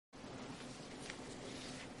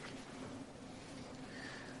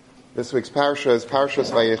This week's parsha is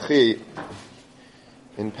Parshas Vayechi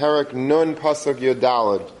in Perek Nun Pasuk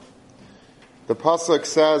Yudalad. The pasuk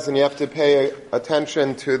says, and you have to pay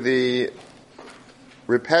attention to the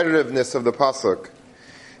repetitiveness of the pasuk.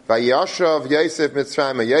 Vayashav Yosef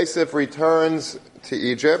Mitzrayim. Yosef returns to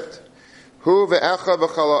Egypt. Hu ve'echa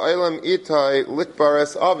v'chala olam itai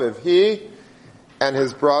likbares aviv. He and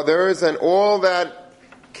his brothers and all that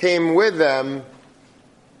came with them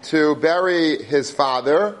to bury his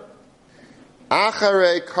father.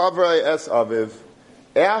 Acharei kavrei es aviv.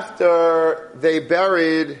 After they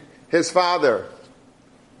buried his father.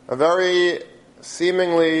 A very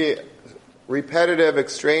seemingly repetitive,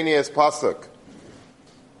 extraneous pasuk.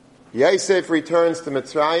 Yosef returns to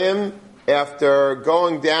Mitzrayim after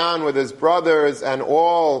going down with his brothers and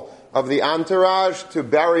all of the entourage to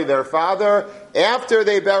bury their father, after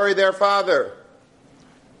they bury their father.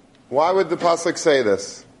 Why would the pasuk say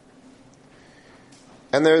this?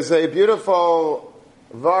 And there's a beautiful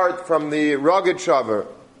vart from the Rogatchover.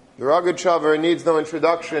 The Rogatchover needs no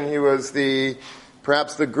introduction. He was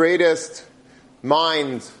perhaps the greatest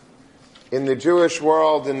mind in the Jewish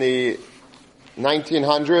world in the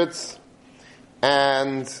 1900s.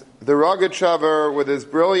 And the Rogatchover, with his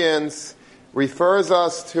brilliance, refers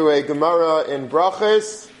us to a Gemara in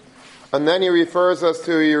Brachos, and then he refers us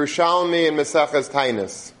to Yerushalmi in Maseches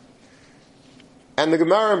Tainis. And the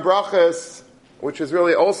Gemara in Brachos, which is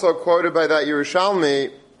really also quoted by that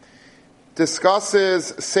Yerushalmi, discusses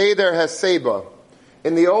Seder HaSeba.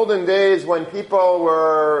 In the olden days, when people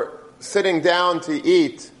were sitting down to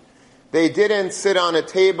eat, they didn't sit on a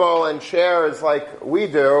table and chairs like we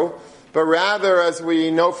do, but rather, as we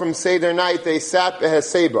know from Seder night, they sat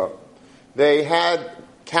HaSeba. They had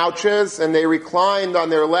couches and they reclined on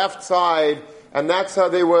their left side, and that's how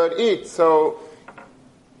they would eat. So,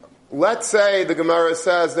 let's say, the Gemara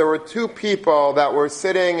says, there were two people that were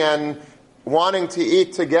sitting and wanting to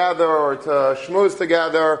eat together or to schmooze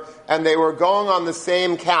together, and they were going on the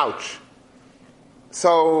same couch.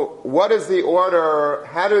 So, what is the order?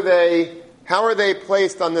 How are they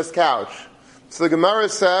placed on this couch? So the Gemara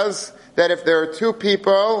says that if there are two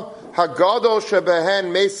people, Hagadol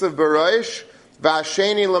shebehen mesav b'rosh,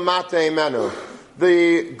 v'asheni lamata imenu.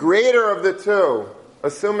 The greater of the two,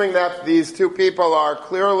 assuming that these two people are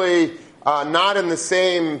clearly not in the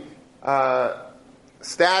same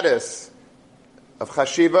status of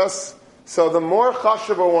chashivas, so the more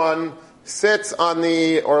chashiva one sits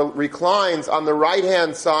or reclines on the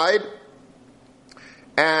right-hand side,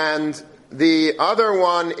 and the other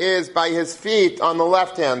one is by his feet on the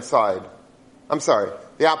left-hand side. I'm sorry,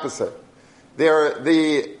 the opposite.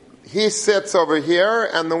 He sits over here,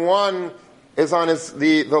 and the one is on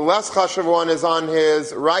the less chashuv one is on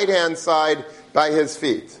his right-hand side by his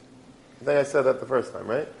feet. I think I said that the first time,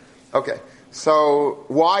 right? Okay. So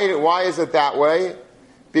why is it that way?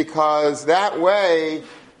 Because that way,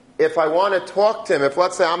 if I want to talk to him, if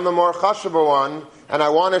let's say I'm the more chashuv one, and I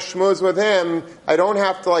want to schmooze with him, I don't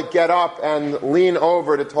have to get up and lean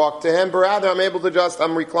over to talk to him, but rather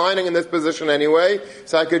I'm reclining in this position anyway,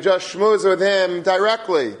 so I could just schmooze with him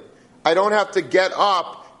directly. I don't have to get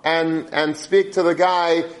up and speak to the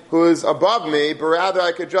guy who is above me, but rather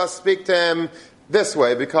I could just speak to him this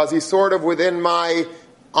way, because he's sort of within my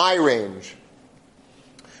eye range.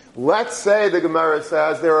 Let's say, the Gemara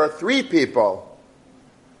says, there are three people.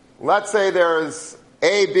 Let's say there's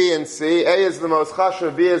A, B, and C. A is the most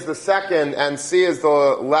chashuv, B is the second, and C is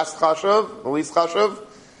the least chashuv.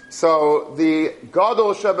 So the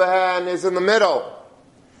gadol shebehen is in the middle.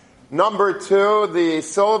 Number two, the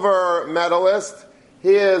silver medalist,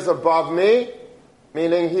 he is above me,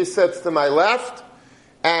 meaning he sits to my left,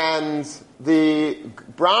 and the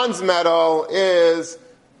bronze medal is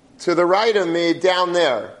to the right of me down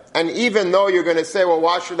there. And even though you're going to say, well,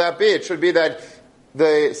 why should that be? It should be that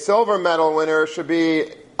the silver medal winner should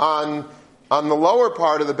be on the lower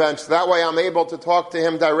part of the bench, so that way I'm able to talk to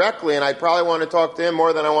him directly, and I probably want to talk to him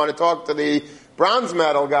more than I want to talk to the bronze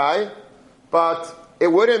medal guy, but it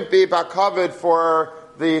wouldn't be bakavod for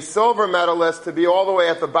the silver medalist to be all the way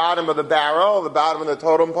at the bottom of the barrel, the bottom of the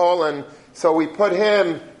totem pole, and so we put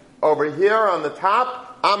him over here on the top,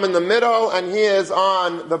 I'm in the middle, and he is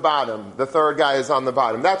on the bottom. The third guy is on the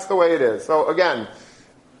bottom. That's the way it is. So again,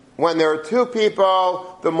 when there are two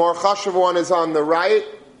people, the more chashuv one is on the right,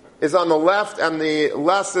 is on the left, and the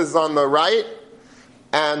less is on the right.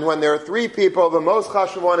 And when there are three people, the most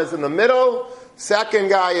chashuv one is in the middle, second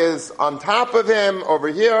guy is on top of him over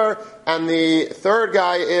here, and the third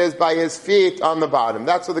guy is by his feet on the bottom.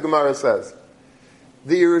 That's what the Gemara says.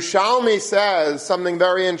 The Yerushalmi says something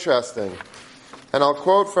very interesting. And I'll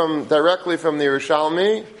quote directly from the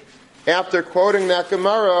Yerushalmi. after quoting that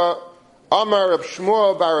Gemara, Amar of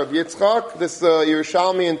Shmuel bar of Yitzchak, this is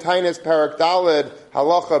Yerushalmi in Tainis Parak Daled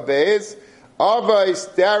Halacha Beis, Avos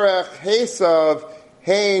derech Hesav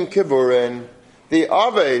hein kiburin. The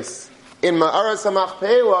Avos in Ma'aras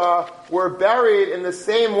HaMachpelah were buried in the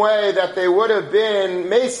same way that they would have been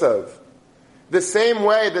Mesav. The same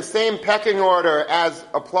way, the same pecking order as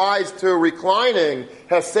applies to reclining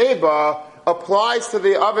Heseba applies to the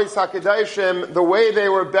Avos HaKadoshim the way they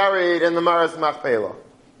were buried in the Ma'aras HaMachpelah.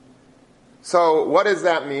 So what does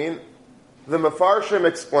that mean? The Mefarshim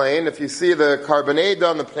explain, if you see the Karbaneda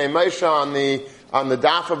and the Pnei Moshe on the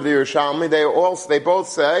daf of the Yerushalmi, they both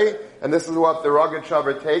say, and this is what the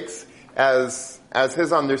Rogatchover takes as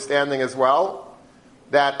his understanding as well,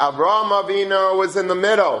 that Avraham Avinu was in the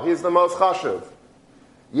middle. He's the most chashuv.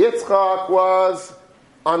 Yitzchak was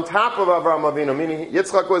on top of Avraham Avinu, meaning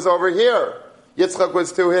Yitzchak was over here. Yitzchak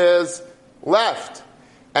was to his left.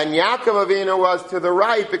 And Yaakov Avinu was to the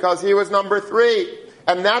right because he was number 3.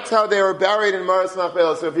 And that's how they were buried in Ma'aras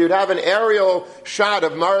HaMachpelah. So if you'd have an aerial shot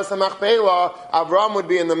of Ma'aras HaMachpelah, Avraham would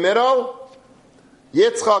be in the middle,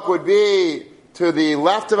 Yitzchak would be to the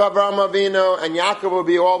left of Avraham Avinu, and Yaakov would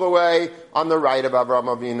be all the way on the right of Avraham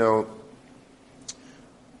Avinu.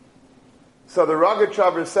 So the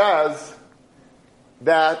Rogatchover says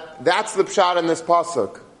that that's the pshat in this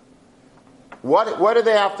pasuk. What do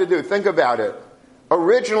they have to do? Think about it.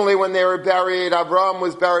 Originally, when they were buried, Avraham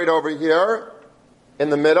was buried over here, in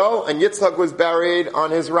the middle, and Yitzchak was buried on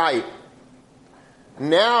his right.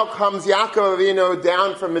 Now comes Yaakov Avinu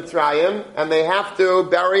down from Mitzrayim, and they have to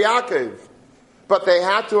bury Yaakov. But they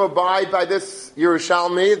had to abide by this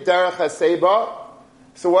Yerushalmi, Derech HaSeba.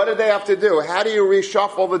 So what did they have to do? How do you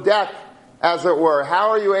reshuffle the deck, as it were? How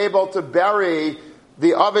are you able to bury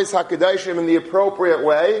the Avos HaKadoshim in the appropriate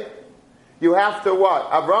way? You have to what?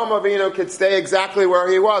 Avraham Avinu could stay exactly where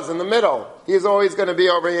he was, in the middle. He's always going to be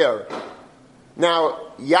over here. Now,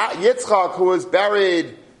 Yitzchak, who was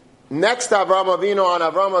buried next to Avraham Avinu on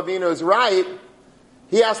Avraham Avinu's right,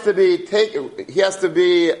 he has to be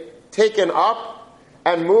taken up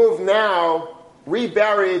and moved now,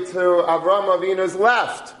 reburied to Avraham Avinu's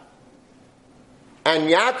left. And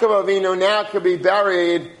Yaakov Avinu now could be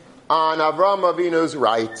buried on Avraham Avinu's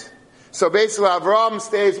right. So basically, Avraham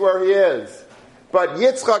stays where he is. But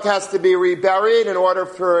Yitzchak has to be reburied in order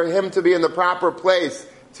for him to be in the proper place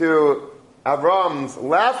to Avraham's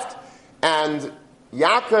left, and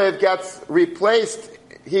Yaakov gets replaced.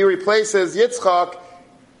 He replaces Yitzchak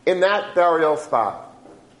in that burial spot.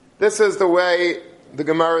 This is the way the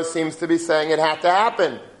Gemara seems to be saying it had to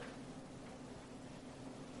happen.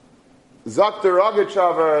 Zok the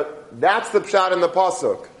Rogatchover, that's the pshat in the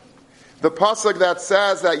pasuk. The pasuk that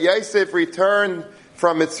says that Yosef returned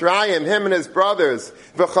from Mitzrayim, him and his brothers,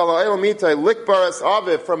 v'chalael mitay likbaras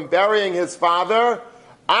aviv, from burying his father,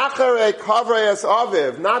 acharei kavrayas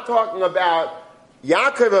aviv, not talking about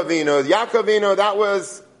Yaakov Avinu. Yaakov Avinu, that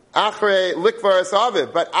was acharei likbaras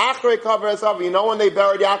aviv, but acharei kavrayas aviv. You know when they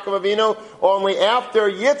buried Yaakov Avinu? Only after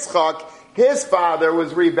Yitzchak, his father,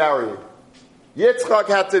 was reburied. Yitzchak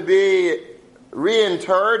had to be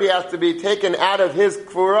reinterred. He has to be taken out of his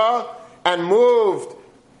kfura and moved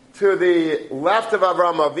to the left of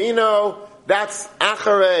Avraham Avinu. That's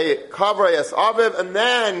acharei kavrayas aviv, and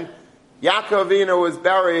then Yaakov Avinu was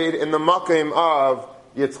buried in the makom of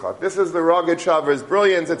Yitzchak. This is the Rogatchover's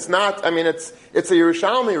brilliance. It's not, it's a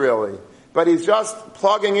Yerushalmi really, but he's just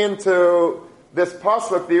plugging into this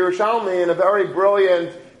pasuk, the Yerushalmi, in a very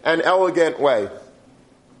brilliant and elegant way.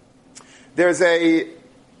 There's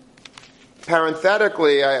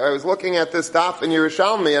parenthetically, I was looking at this daf in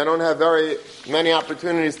Yerushalmi. I don't have very many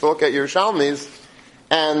opportunities to look at Yerushalmis,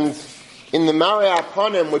 and in the Marei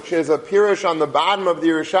Aponim, which is a pirush on the bottom of the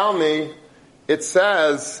Yerushalmi, it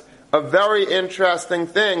says a very interesting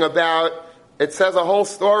thing about, it says a whole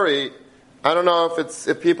story. I don't know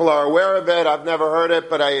if people are aware of it. I've never heard it,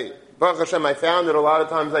 but Baruch Hashem, I found it. A lot of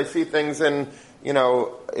times I see things in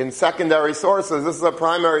secondary sources. This is a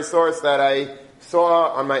primary source that I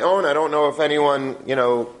saw on my own. I don't know if anyone,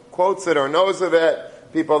 quotes it or knows of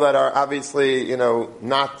it. People that are obviously,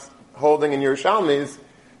 not holding in Yerushalmis.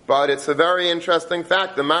 But it's a very interesting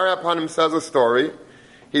fact. The Marei Aponim says a story.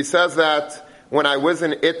 He says that when I was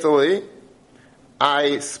in Italy,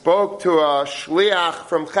 I spoke to a shliach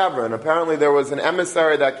from Hebron. Apparently there was an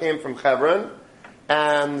emissary that came from Hebron.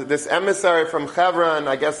 And this emissary from Hebron,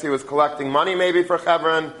 I guess he was collecting money maybe for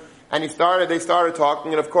Hebron. And they started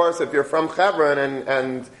talking. And of course, if you're from Hebron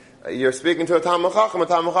and you're speaking to a Talmid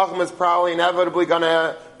Chacham is probably inevitably going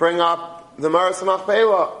to bring up the Ma'aras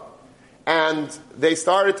HaMachpelah. And they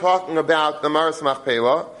started talking about the Ma'aras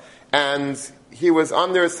HaMachpelah, and he was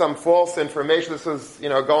under some false information. This was,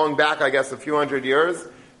 going back, I guess, a few hundred years.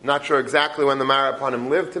 Not sure exactly when the Marapanim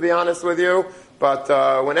lived, to be honest with you, but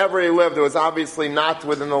whenever he lived, it was obviously not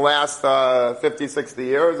within the last 50, 60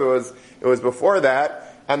 years. It was before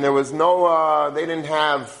that, and there was no, they didn't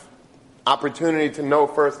have opportunity to know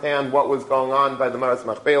firsthand what was going on by the Maras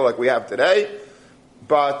Machpelah like we have today.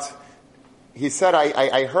 But he said,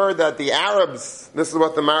 I heard that the Arabs, this is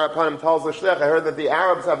what the Marapanim tells the Shliach, I heard that the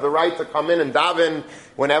Arabs have the right to come in and daven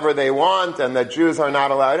whenever they want, and that Jews are not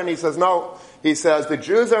allowed. And he says, no. He says, the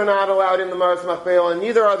Jews are not allowed in the Maras Machpelah, and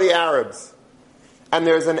neither are the Arabs. And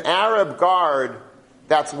there's an Arab guard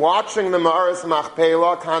that's watching the Maras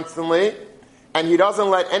Machpelah constantly, and he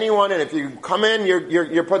doesn't let anyone in. If you come in,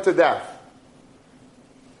 you're put to death.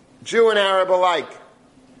 Jew and Arab alike.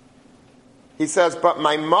 He says, but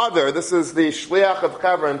my mother, this is the Shliach of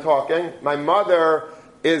Hebron talking, my mother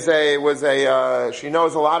she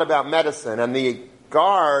knows a lot about medicine, and the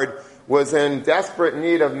guard was in desperate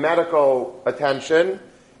need of medical attention,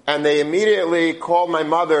 and they immediately called my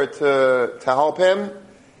mother to help him,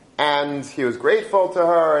 and he was grateful to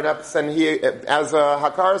her, and he, as a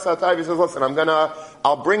Hakar Satayv, he says, listen,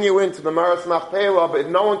 I'll bring you into the Maras Machpelah, but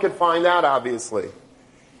no one could find out, obviously.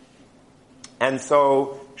 And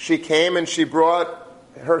so she came and she brought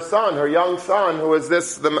her son, her young son, who was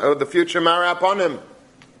the future Marapanim.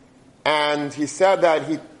 And he said that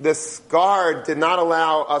this guard did not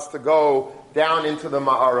allow us to go down into the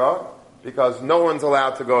Ma'ara, because no one's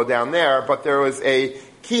allowed to go down there, but there was a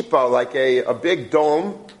kippah, like a big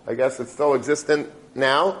dome, I guess it's still existent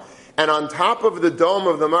now, and on top of the dome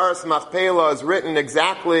of the Maras Machpelah is written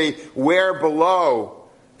exactly where below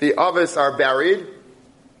the Avos are buried,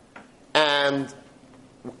 and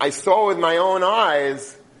I saw with my own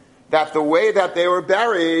eyes that the way that they were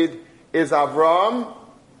buried is Avram,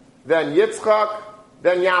 then Yitzchak,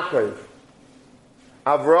 then Yaakov.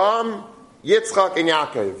 Avram, Yitzchak, and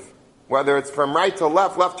Yaakov. Whether it's from right to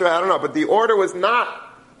left to right, I don't know. But the order was not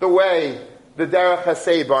the way the Derech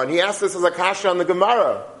HaSeba. And he asked this as a kasha on the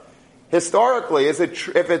Gemara. Historically, if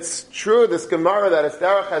it's true, this Gemara, that it's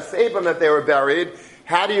Derech HaSeba that they were buried,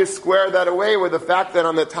 how do you square that away with the fact that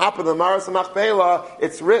on the top of the Maras Machpelah,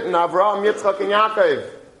 it's written Avraham, Yitzchak, and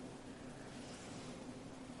Yaakov?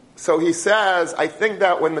 So he says, I think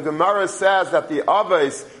that when the Gemara says that the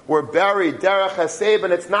Avos were buried Derech HaSeba,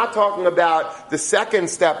 and it's not talking about the second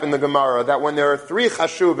step in the Gemara, that when there are three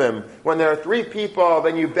Chashuvim, when there are three people,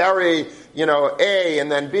 then you bury, A,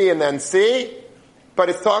 and then B, and then C, but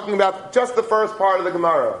it's talking about just the first part of the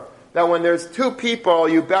Gemara. That when there's two people,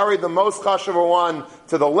 you bury the most chashuv one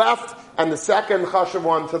to the left, and the second chashuv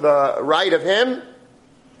one to the right of him.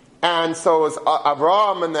 And so it was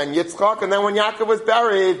Avraham, and then Yitzchak, and then when Yaakov was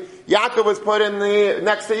buried, Yaakov was put in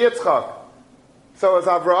next to Yitzchak. So it was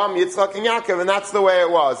Avraham, Yitzchak, and Yaakov, and that's the way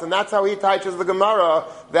it was. And that's how he teaches the Gemara,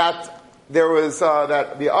 that there was,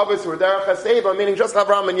 that the Avos were Derech HaSeba, meaning just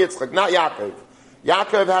Avraham and Yitzchak, not Yaakov.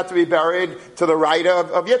 Yaakov had to be buried to the right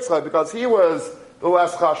of Yitzchak, because he was the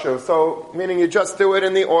less chashuv. So, meaning you just do it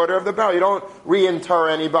in the order of the burial. You don't reinter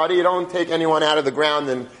anybody. You don't take anyone out of the ground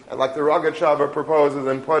and like the Rogatchover proposes,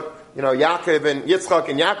 and put, Yaakov and Yitzchak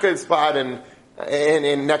in Yaakov's spot and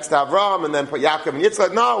next to Avram, and then put Yaakov and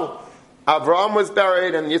Yitzchak. No. Avram was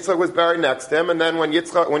buried and Yitzchak was buried next to him, and then when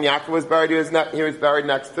Yaakov was buried, he was buried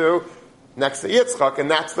next to Yitzchak,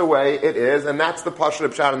 and that's the way it is, and that's the Pashut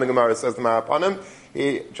Pshat in the Gemara, says the Marapanim.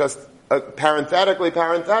 He just, parenthetically,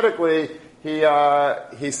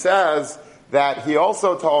 he says that he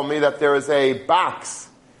also told me that there is a box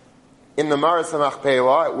in the Maras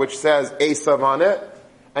Machpelah which says Esav on it,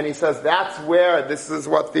 and he says that's where, this is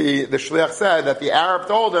what the Shliach said, that the Arab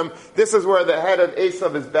told him, this is where the head of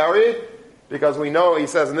Esav is buried, because we know, he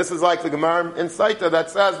says, and this is like the Gemara in Saita that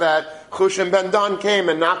says that Chushim ben Dan came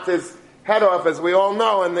and knocked his head off, as we all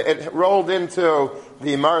know, and it rolled into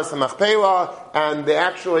the Maras Machpelah, and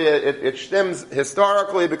it stems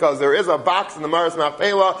historically, because there is a box in the Maras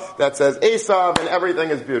Machpelah that says Esav, and everything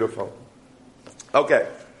is beautiful. Okay.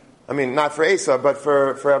 I mean, not for Esav, but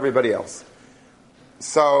for everybody else.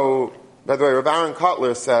 So, by the way, Rav Aaron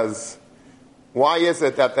Kotler says, why is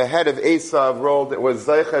it that the head of Esav was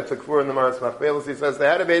Zeicha to Kfur in the Maras Machpelah? He says the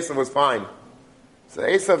head of Esav was fine. So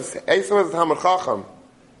Esav was a Talmud Chacham.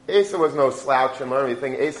 Esav was no slouch in learning. You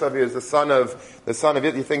think Esav is the son of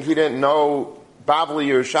it. You think he didn't know Bavli,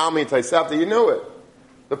 Yerushalmi, Tosefta. You knew it.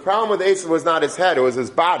 The problem with Esav was not his head, it was his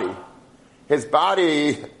body. His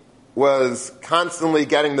body was constantly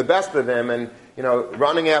getting the best of him and,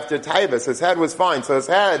 running after Taivas. His head was fine. So his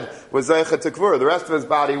head was Zeicha Tekvur. The rest of his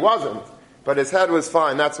body wasn't. But his head was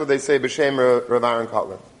fine. That's what they say, B'Shem Rav Aaron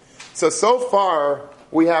Kotler. So far,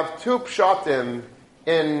 we have two pshatim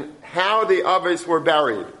in how the Avos were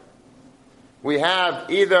buried. We have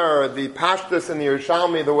either the Pashtus in the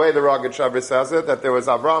Yerushalmi, the way the Rogat Shabbos says it, that there was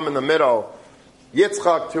Avram in the middle,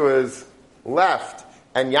 Yitzchak to his left,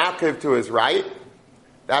 and Yaakov to his right.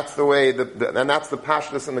 That's the way, and that's the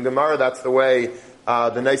Pashtus in the Gemara. That's the way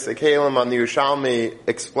the Neisei Kalim on the Yerushalmi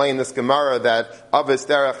explain this Gemara that Avos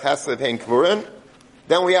derech Chesed hein Kvurin.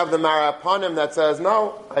 Then we have the Marapanim that says,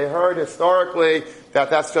 no, I heard historically that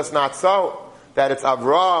that's just not so. That it's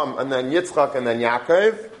Avram and then Yitzchak and then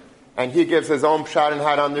Yaakov. And he gives his own pshat on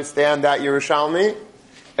how to understand that Yerushalmi.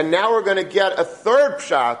 And now we're going to get a third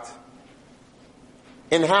pshat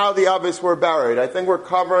in how the Avos were buried. I think we're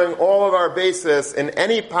covering all of our bases in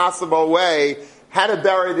any possible way how to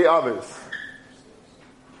bury the Avos.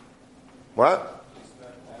 What?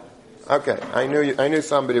 Okay, I knew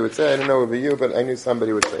somebody would say. I didn't know it would be you, but I knew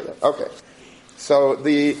somebody would say that. Okay, so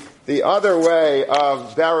the other way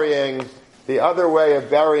of burying the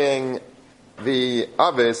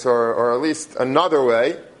Avos, or at least another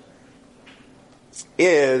way,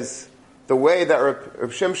 is the way that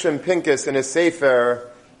Rav Shimshon Pincus in his Sefer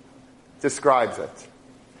describes it.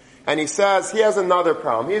 And he says he has another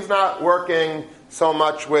problem. He's not working so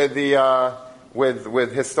much with the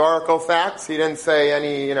with historical facts. He didn't say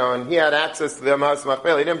any, and he had access to the Maharas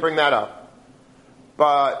Machpelah. He didn't bring that up.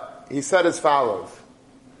 But he said as follows.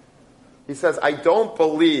 He says, I don't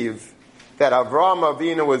believe that Avraham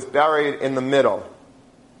Avinu was buried in the middle,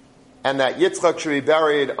 and that Yitzchak should be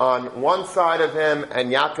buried on one side of him and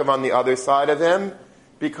Yaakov on the other side of him,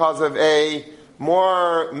 because of a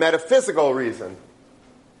more metaphysical reason.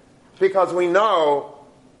 Because we know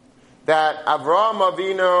that Avraham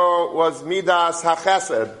Avinu was Midas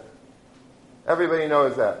HaChesed. Everybody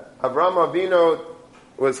knows that. Avraham Avinu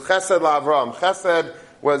was Chesed LaAvraham. Chesed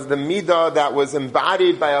was the midah that was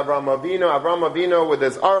embodied by Avraham Avinu. Avraham Avinu with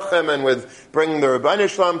his archim and with bringing the Rebbeinu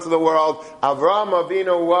Shalom to the world. Avraham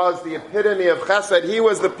Avinu was the epitome of chesed. He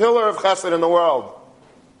was the pillar of chesed in the world.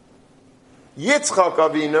 Yitzchak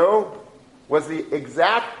Avinu was the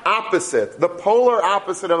exact opposite, the polar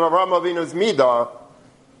opposite of Avraham Avinu's midah,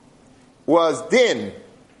 was din.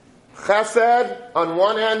 Chesed on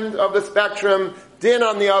one end of the spectrum, din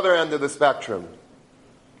on the other end of the spectrum.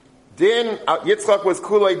 Din, Yitzchak was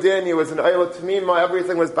kulei din, he was an Eilat Tamima,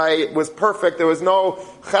 everything was perfect, there was no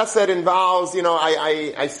chesed involved,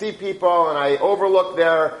 I see people and I overlook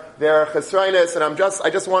their chesroinus, and I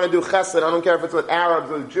just want to do chesed. I don't care if it's with Arabs,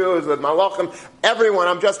 with Jews, with Malachim, everyone.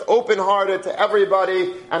 I'm just open-hearted to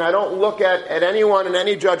everybody, and I don't look at anyone in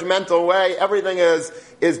any judgmental way. Everything is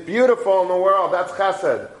beautiful in the world. That's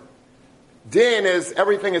chesed. Din is,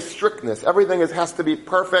 everything is strictness. Everything has to be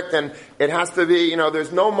perfect, and it has to be,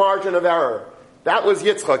 there's no margin of error. That was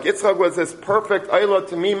Yitzchak. Yitzchak was this perfect Eilat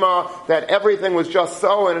Tamima, that everything was just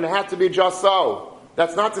so, and it had to be just so.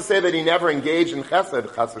 That's not to say that he never engaged in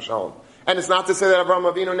chesed, chas v'shalom. And it's not to say that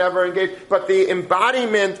Avraham Avinu never engaged, but the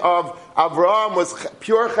embodiment of Avraham was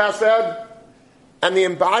pure chesed, and the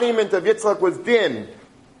embodiment of Yitzchak was din.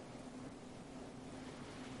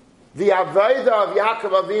 The Avodah of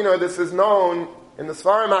Yaakov Avinu, this is known in the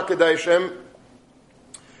Sfarim HaKadoshim,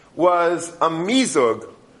 was a mizug,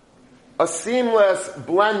 a seamless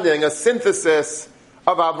blending, a synthesis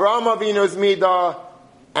of Avraham Avinu's midah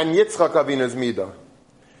and Yitzchak Avinu's midah.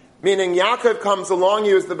 Meaning Yaakov comes along,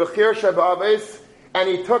 he was the Bechir Sheba'avis, and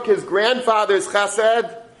he took his grandfather's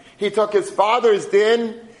chesed, he took his father's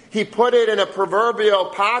din, he put it in a proverbial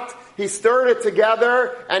pot, he stirred it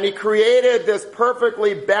together, and he created this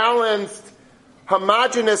perfectly balanced,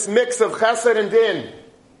 homogeneous mix of chesed and din.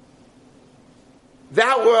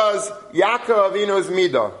 That was Yaakov Avinu's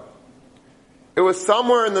midah. It was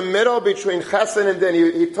somewhere in the middle between chesed and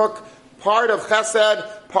din. He took part of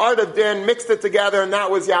chesed, part of din, mixed it together, and that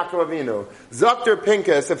was Yaakov Avinu. Dr.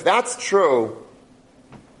 Pincus, if that's true,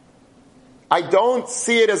 I don't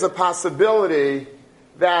see it as a possibility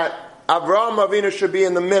that Avraham Avinu should be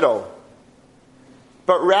in the middle.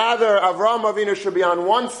 But rather, Avraham Avinu should be on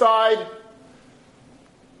one side,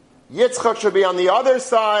 Yitzchak should be on the other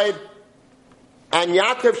side, and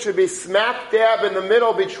Yaakov should be smack dab in the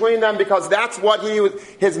middle between them, because that's what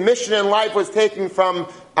his mission in life was, taking from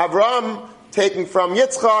Avraham, taking from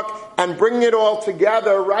Yitzchak, and bringing it all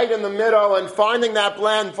together right in the middle, and finding that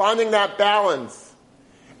blend, finding that balance.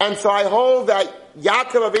 And so I hold that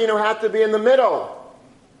Yaakov Avinu had to be in the middle.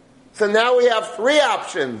 So now we have three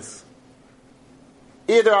options.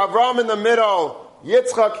 Either Avraham in the middle,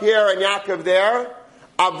 Yitzchak here and Yaakov there,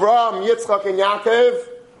 Avraham, Yitzchak and Yaakov,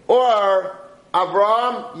 or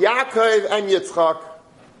Avraham, Yaakov and Yitzchak.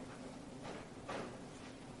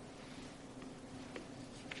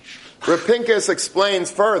 Reb Pinkus explains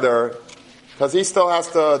further, because he still has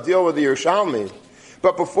to deal with the Yerushalmi.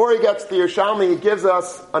 But before he gets to the Yerushalmi, he gives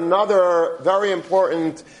us another very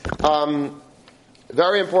important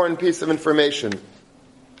piece of information.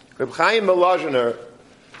 Reb Chaim Melazhner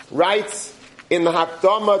writes in the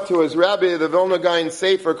Hakdama to his Rebbe, the Vilna Gaon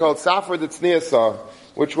Sefer called Sefer D'Tzniasa,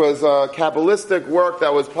 which was a Kabbalistic work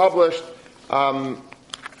that was published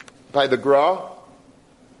by the Gra.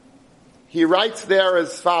 He writes there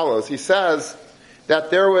as follows. He says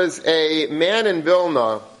that there was a man in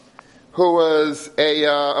Vilna who was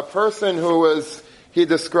a person who was, he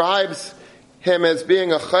describes him as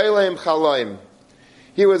being a chayleim chalaim.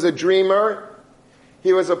 He was a dreamer.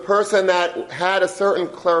 He was a person that had a certain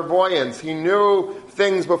clairvoyance. He knew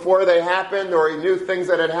things before they happened, or he knew things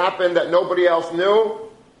that had happened that nobody else knew.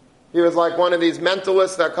 He was like one of these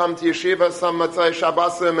mentalists that come to yeshiva some Matzai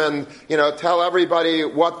Shabbosim and, tell everybody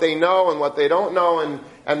what they know and what they don't know,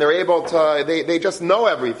 and they're able to, they just know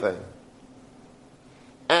everything.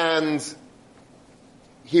 And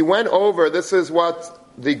he went over, this is what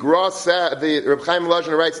the Gra said, the Reb Chaim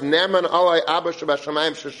Melazhner writes, Neman alai Abba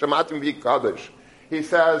Shabashamayim Sheshamatim V'Kadosh. He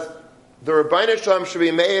says, the Rebbeinu Shalom should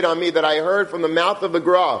be made on me that I heard from the mouth of the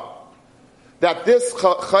Gra, that this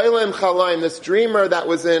Chaylim Chalaim, this dreamer that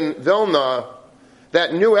was in Vilna,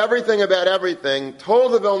 that knew everything about everything,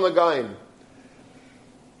 told the Vilna Gaon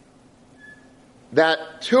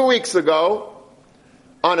that 2 weeks ago,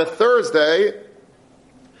 on a Thursday,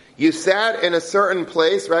 you sat in a certain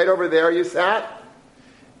place, right over there you sat,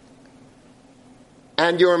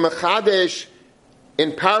 and you were Mechadesh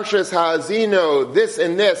in Parshas Ha'azino, this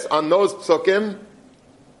and this, on those psukim,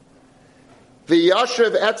 the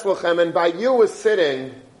Yashiv Etzlachem, and by you was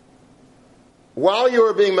sitting, while you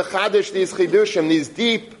were being Mechadesh these Chidushim, these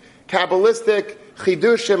deep, Kabbalistic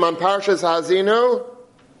Chidushim on Parshas Ha'azino,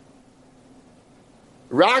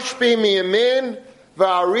 Rashbi miyamin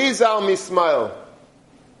va'arizal mismail.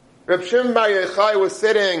 Reb Shimon Bar Yochai was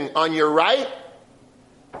sitting on your right,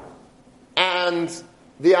 and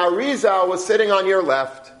the Arizal was sitting on your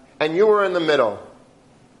left, and you were in the middle.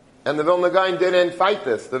 And the Vilna Gaon didn't fight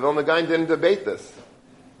this. The Vilna Gaon didn't debate this.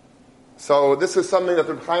 So this is something that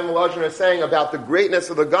the Chaim Melazhner is saying about the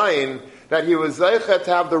greatness of the Gaon, that he was zeichet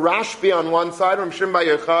to have the Rashbi on one side, Reb Shimon Bar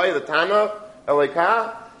Yochai, the Tana,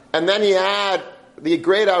 Elikah, and then he had the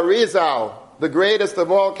great Arizal, the greatest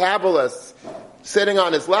of all Kabbalists, sitting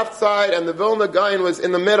on his left side, and the Vilna Gaon was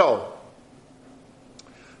in the middle.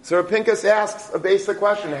 So Reb Pinkus asks a basic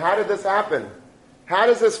question: how did this happen? How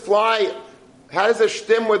does this fly? How does this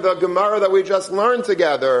stem with the Gemara that we just learned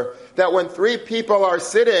together? That when three people are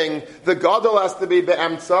sitting, the Gadol has to be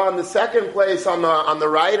be'emtza, in the second place on the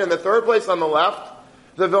right, and the third place on the left.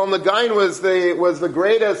 The Vilna Gaon was the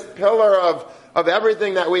greatest pillar of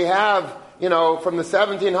everything that we have, from the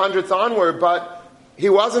 1700s onward. But he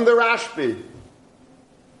wasn't the Rashbi,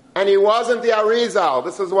 and he wasn't the Arizal.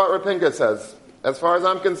 This is what Reb Pinkus says. As far as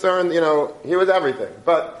I'm concerned, he was everything.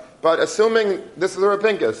 But assuming this is Reb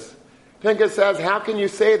Pinkus, Pinkus says, how can you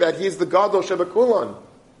say that he's the Gadol Shebekulon?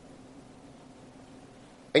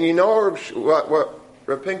 And you know what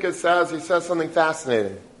Reb Pinkus says? He says something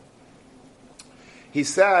fascinating. He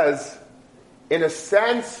says, in a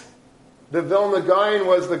sense, the Vilna Gaon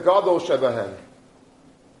was the Gadol Shebehen.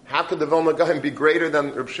 How could the Vilna Gaon be greater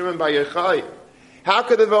than Reb Shimon Bar Yochai? How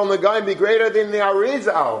could the Vilna Gaon be greater than the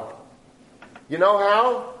Arizal? You know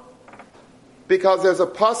how? Because there's a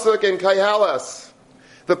pasuk in Koheles.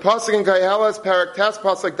 The pasuk in Koheles, Perek Tes,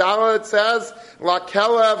 pasuk Dalet, says, La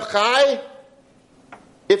kelev chai,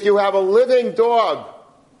 if you have a living dog,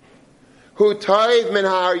 who taiv min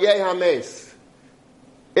ha'aryeh hames,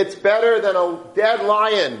 it's better than a dead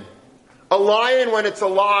lion. A lion, when it's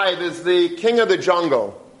alive, is the king of the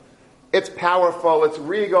jungle. It's powerful, it's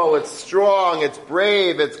regal, it's strong, it's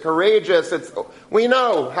brave, it's courageous. We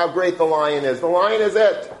know how great the lion is. The lion is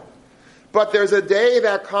it. But there's a day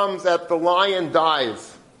that comes that the lion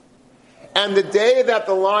dies. And the day that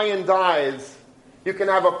the lion dies, you can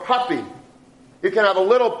have a puppy. You can have a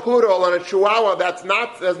little poodle and a chihuahua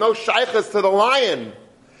there's no shaykhs to the lion.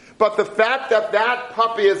 But the fact that that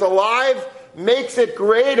puppy is alive makes it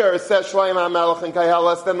greater, says Shlomo HaMelech in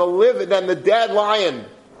Koheles, than the dead lion.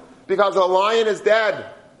 Because a lion is dead.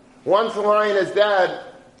 Once a lion is dead,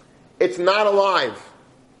 it's not alive.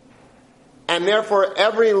 And therefore,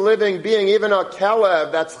 every living being, even a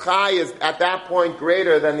kelev that's chai, is at that point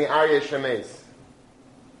greater than the Aryeh Shemes.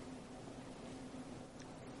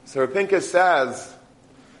 So Reb Pinkus says,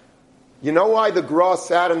 you know why the Gra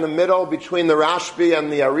sat in the middle between the Rashbi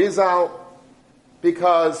and the Arizal?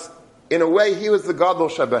 Because, in a way, he was the Gadol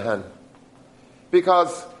Shebehen.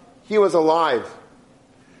 Because he was alive.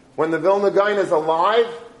 When the Vilna Gaon is alive,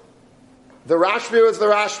 the Rashbi is the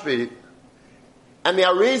Rashbi, and the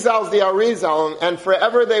Arizal is the Arizal, and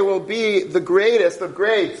forever they will be the greatest of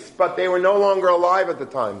greats, but they were no longer alive at the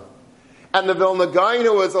time. And the Vilna Gaon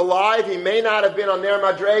who was alive, he may not have been on their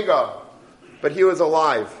Madrega, but he was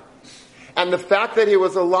alive. And the fact that he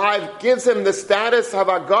was alive gives him the status of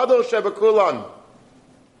Agadol Shebekulan,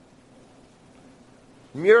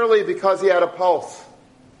 merely because he had a pulse.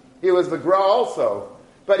 He was the Gra also,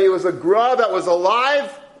 but he was a Gra that was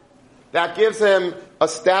alive. That gives him a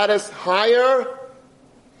status higher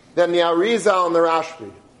than the Arizal and the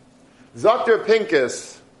Rashbi. Dr.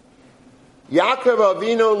 Pincus, Yaakov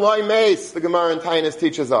Avinu loy meis, the Gemara in Taanis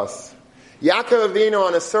teaches us. Yaakov Avinu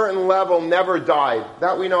on a certain level never died.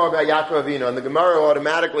 That we know about Yaakov Avinu. And the Gemara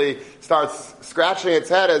automatically starts scratching its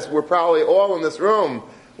head, as we're probably all in this room.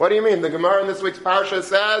 What do you mean? The Gemara in this week's Parsha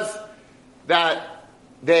says that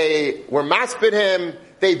they were maspid him,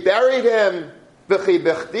 they buried him, they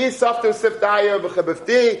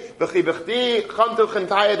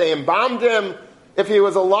embalmed him. If he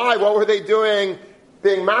was alive, what were they doing?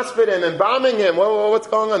 Being maspid him, embalming him. What's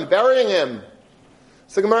going on? Burying him.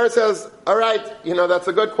 So Gemara says, all right, that's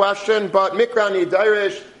a good question, but Mikra ni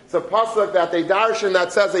Dairish, it's a pasuk that they darshan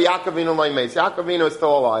that says that Yaakov Avinu lo meis. Yaakov Avinu is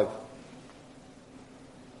still alive.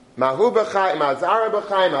 Mahu b'chaim, Ma'azara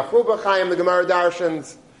b'chaim, Mahu b'chaim, the Gemara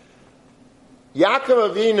darshans.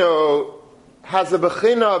 Yaakov Avinu has a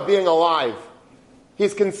bechina of being alive.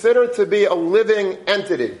 He's considered to be a living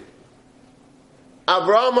entity.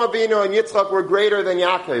 Avraham Avinu and Yitzchak were greater than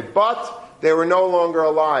Yaakov, but they were no longer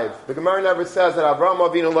alive. The Gemara never says that Avraham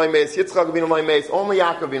Avinu lo meis, Yitzchak Avinu lo meis, only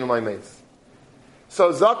Yaakov Avinu lo meis.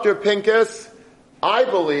 So Dr. Pincus, I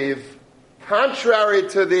believe, contrary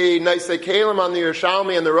to the Naisei Kalim on the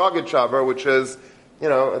Yerushalmi and the Rogatchover, which is,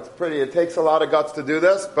 it takes a lot of guts to do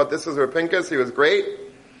this, but this is Rav Pincus, he was great.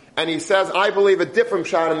 And he says, I believe a different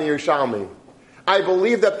shot in the Yerushalmi. I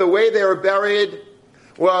believe that the way they were buried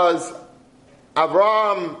was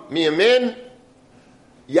Avraham miyamin,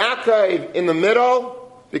 Yaakov in the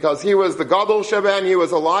middle, because he was the Gadol Sheben, he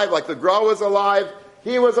was alive, like the Gra was alive,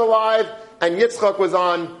 he was alive, and Yitzchak was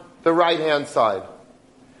on the right-hand side.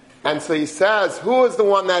 And so he says, who is the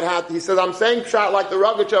one that had, he says, I'm saying shot like the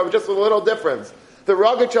Rogatchover, just with a little difference. The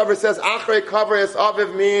Rogatchover says, Achrei Kavres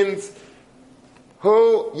Aviv means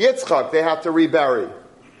who? Yitzchak, they have to rebury.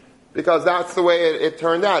 Because that's the way it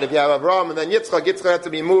turned out. If you have Avraham and then Yitzchak had to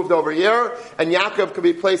be moved over here, and Yaakov could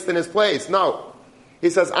be placed in his place. No. He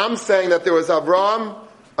says, I'm saying that there was Avraham,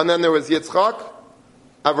 and then there was Yitzchak.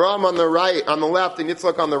 Avraham on the right, on the left, and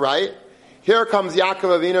Yitzchak on the right. Here comes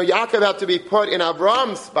Yaakov Avinu. Yaakov had to be put in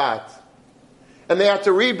Avraham's spot. And they had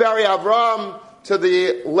to rebury Avraham to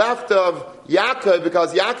the left of Yaakov,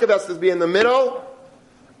 because Yaakov has to be in the middle.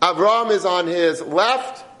 Avraham is on his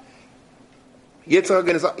left.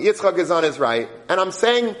 Yitzchak is on his right. And I'm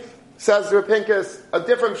saying, says Rav Pincus, a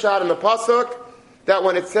different shot in the pasuk, that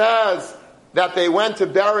when it says that they went to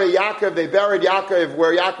bury Yaakov, they buried Yaakov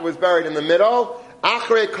where Yaakov was buried in the middle.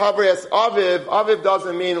 Achrei Kavres Aviv. Aviv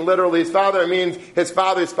doesn't mean literally his father, it means his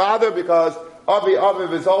father's father, because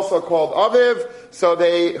Aviv is also called Aviv. So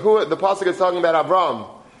the pasuk is talking about Avraham.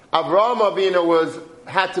 Avraham Avinu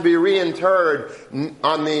had to be reinterred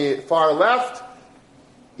on the far left.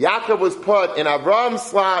 Yaakov was put in Avraham's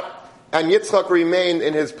slot, and Yitzchak remained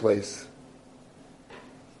in his place.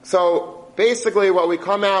 So basically what we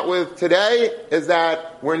come out with today is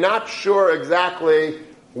that we're not sure exactly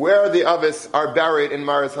where the Avis are buried in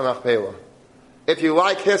Maris HaMachpelah. If you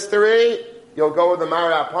like history, you'll go with the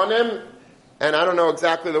Mara Aponim, and I don't know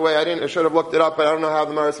exactly the way, I should have looked it up, but I don't know how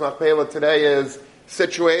the Maris HaMachpelah today is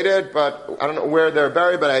situated, but I don't know where they're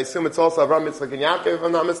buried, but I assume it's also Avraham, Yitzchak, and Yaakov, if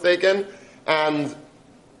I'm not mistaken. And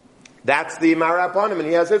that's the Mara Aponim, and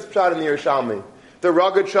he has his shot in the Yerushalmi. The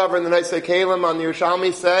Rogatchover and the Naisei Kalim on the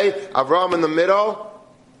Yerushalmi say, Avraham in the middle,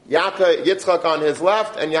 Yitzchak on his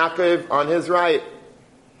left, and Yaakov on his right.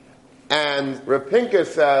 And Rav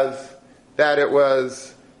Pincus says that it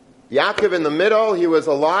was Yaakov in the middle, he was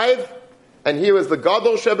alive, and he was the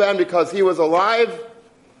Gadol Sheben because he was alive.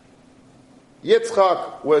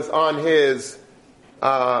 Yitzchak was on his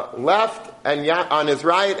left, and on his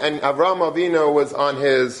right, and Avraham Avinu was on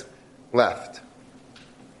his left.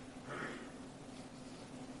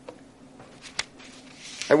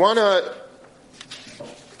 I want to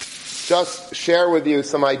just share with you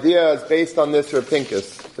some ideas based on this Rav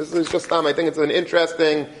Pincus. This is just I think it's an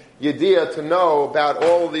interesting idea to know about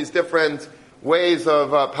all of these different ways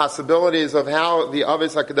of possibilities of how the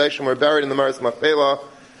Avis HaKadoshim were buried in the Maris Machpelah,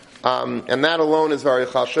 and that alone is very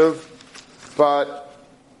chashuv. But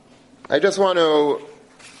I just want to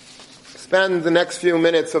spend the next few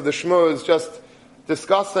minutes of the shmuz just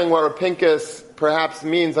discussing what Rav Pinkus perhaps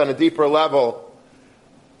means on a deeper level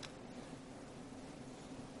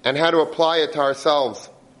and how to apply it to ourselves.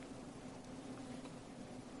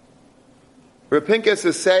 Rav Pinkus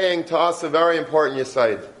is saying to us a very important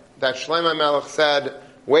yesod that Shlomo Melech said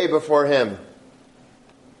way before him.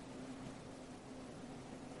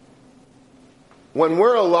 When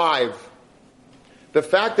we're alive, the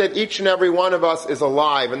fact that each and every one of us is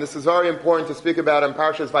alive, and this is very important to speak about in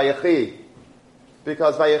Parshas Vayechi,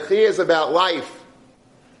 because Vayechi is about life.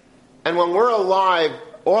 And when we're alive,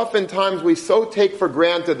 oftentimes we so take for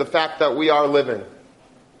granted the fact that we are living.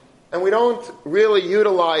 And we don't really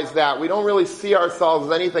utilize that. We don't really see ourselves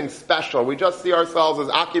as anything special. We just see ourselves as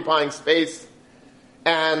occupying space.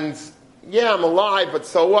 And yeah, I'm alive, but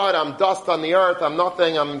so what? I'm dust on the earth. I'm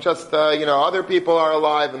nothing. I'm just, other people are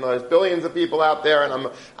alive, and there's billions of people out there,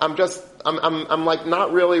 and I'm like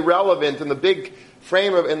not really relevant in the big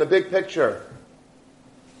frame in the big picture.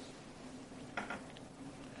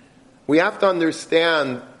 We have to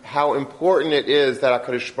understand how important it is that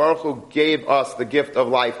HaKadosh Baruch Hu gave us the gift of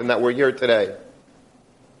life and that we're here today.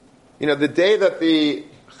 The day that the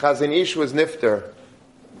Chazon Ish was nifter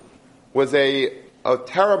was a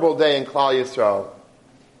terrible day in Klal Yisrael.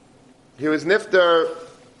 He was nifter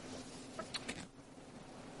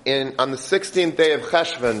on the 16th day of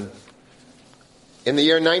Cheshvan in the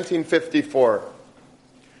year 1954.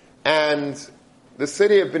 And the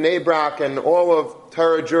city of Bnei Brak and all of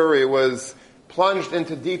Torah Jewry was plunged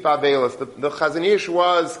into deep Avelis. The Chazon Ish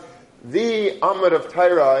was the Amud of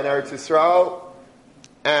Torah in Eretz Yisrael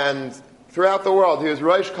and throughout the world. He was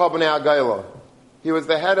Rosh Kol Bnei Agayla. He was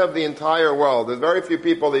the head of the entire world. There's very few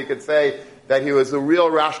people that you could say that he was the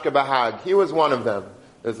real Rashka Bahag. He was one of them.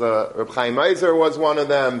 Reb Chaim Eiser was one of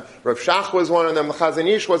them. Reb Shach was one of them. The Chazon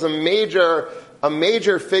Ish was a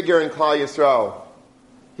major figure in Klal Yisrael.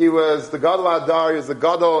 He was the Gadol Adar. He was the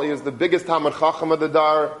Gadol. He was the biggest Talmid Chacham of the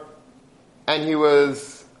Dar. And he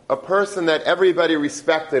was a person that everybody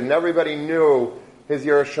respected and everybody knew his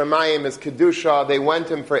Yerushalayim, his Kedusha. They went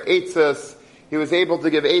him for eitzes. He was able to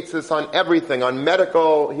give eitzes on everything, on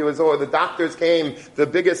medical. The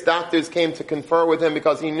biggest doctors came to confer with him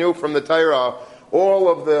because he knew from the Torah all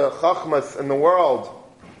of the chachmas in the world.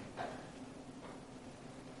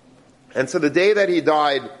 And so the day that he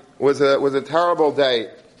died was a terrible day.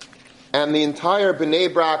 And the entire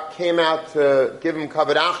Bnei Brak came out to give him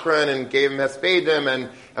kavod achron and gave him hespedim and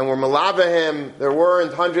were malava him. There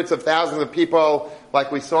weren't hundreds of thousands of people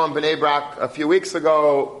like we saw in Bnei Brak a few weeks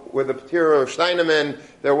ago with the P'tira of Steinemann.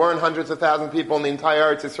 There weren't hundreds of thousands of people in the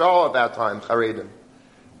entire Eretz Yisrael at that time, Charedim.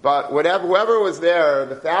 But whoever was there,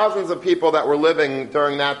 the thousands of people that were living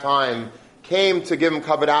during that time came to give him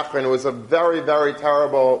kavod achron. It was a very, very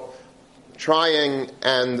terrible, trying,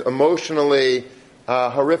 and emotionally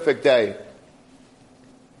horrific day.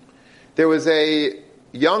 There was a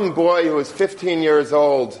young boy who was 15 years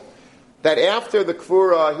old that after the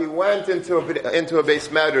Kvura, he went into a Beis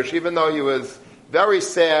Medrash, even though he was very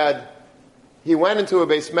sad. He went into a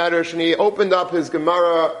Beis Medrash and he opened up his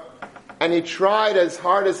Gemara and he tried as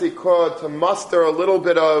hard as he could to muster a little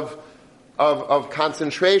bit of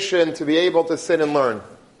concentration to be able to sit and learn.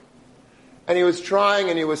 And he was trying,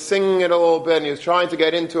 and he was singing it a little bit, and he was trying to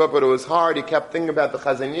get into it, but it was hard. He kept thinking about the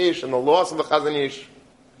Chazon Ish and the loss of the Chazon Ish.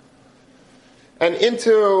 And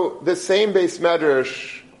into the same Beis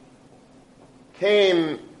Medrash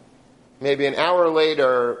came, maybe an hour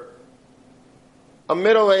later, a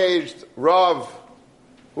middle-aged Rav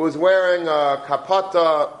who was wearing a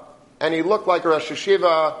kapata, and he looked like a Rosh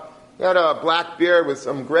Hashiva. He had a black beard with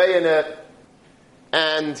some gray in it,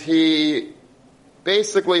 and he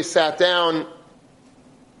basically sat down,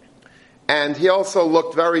 and he also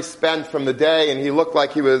looked very spent from the day, and he looked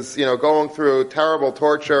like he was, going through terrible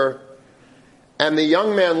torture. And the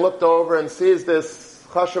young man looked over and sees this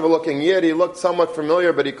chashuva-looking yid. He looked somewhat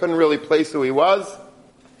familiar, but he couldn't really place who he was.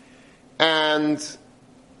 And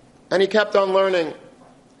he kept on learning.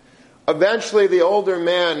 Eventually, the older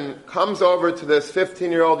man comes over to this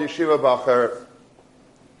 15-year-old yeshiva bacher,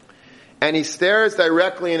 and he stares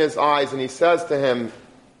directly in his eyes and he says to him,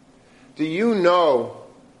 "Do you know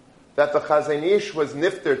that the Chazon Ish was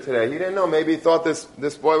nifter today?" He didn't know. Maybe he thought this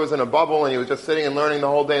boy was in a bubble and he was just sitting and learning the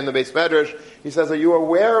whole day in the Beis Medrash. He says, "Are you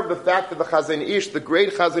aware of the fact that the Chazon Ish, the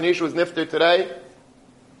great Chazon Ish, was nifter today?"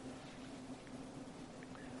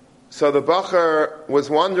 So the bacher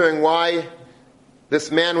was wondering why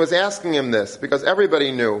this man was asking him this, because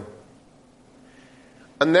everybody knew.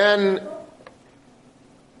 And then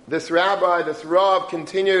this rabbi, this Rav,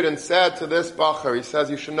 continued and said to this bacher, he says,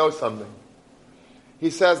 "You should know something." He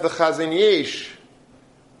says, the Chazon Ish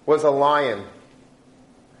was a lion.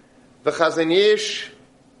 The Chazon Ish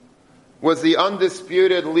was the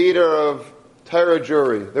undisputed leader of Torah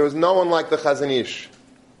Jewry. There was no one like the Chazon Ish.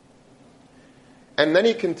 And then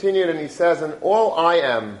he continued and he says, and all I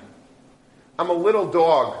am, I'm a little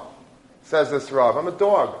dog, says this Rav. I'm a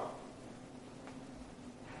dog.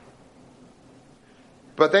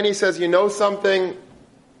 But then he says, you know something?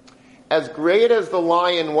 As great as the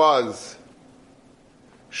lion was,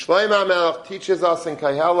 Shlomo HaMelech teaches us in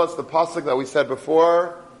Koheles, the pasuk that we said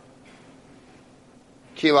before,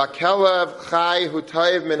 Ki lakelev chai hu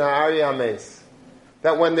toiv min ha'ari hames.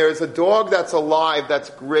 That when there's a dog that's alive, that's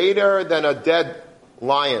greater than a dead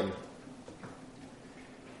lion.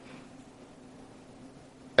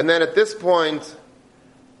 And then at this point,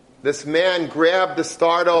 this man grabbed the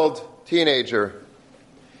startled teenager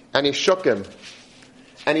and he shook him.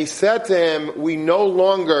 And he said to him, we no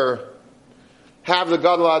longer have the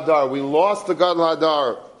Gadol Hadar. We lost the Gadol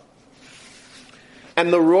Hadar.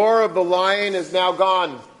 And the roar of the lion is now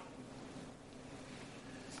gone.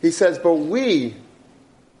 He says, but we,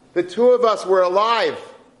 the two of us, were alive.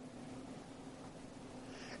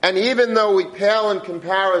 And even though we pale in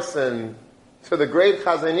comparison to the great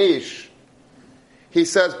Chazon Ish, he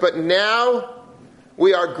says, but now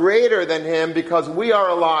we are greater than him because we are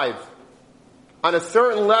alive. On a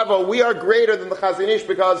certain level, we are greater than the Chazon Ish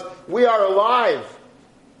because we are alive.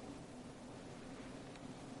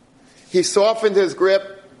 He softened his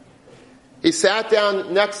grip. He sat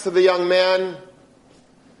down next to the young man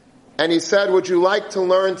and he said, would you like to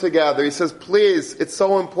learn together? He says, please, it's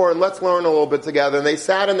so important. Let's learn a little bit together. And they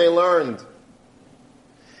sat and they learned.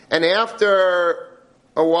 And after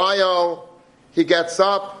a while, he gets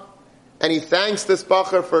up and he thanks this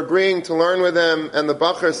Bacher for agreeing to learn with him, and the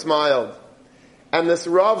Bacher smiled. And this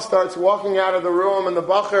Rav starts walking out of the room, and the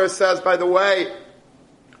Bacher says, by the way,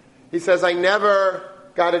 he says, I never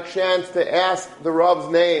got a chance to ask the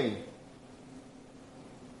Rav's name.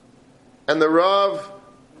 And the Rav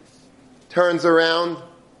turns around,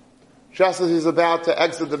 just as he's about to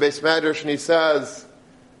exit the Beis Medrash, and he says,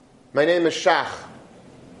 my name is Shach,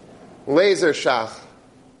 Laser Shach.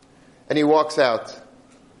 And he walks out.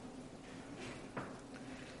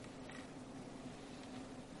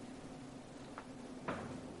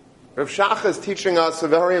 Rav Shach is teaching us a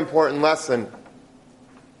very important lesson.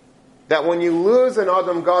 That when you lose an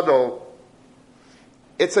Adam Gadol,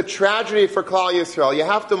 it's a tragedy for Klal Yisrael. You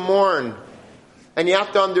have to mourn. And you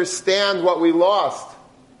have to understand what we lost.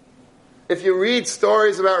 If you read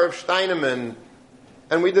stories about Rav Steinemann,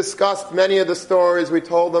 and we discussed many of the stories, we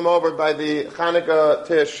told them over by the Chanukah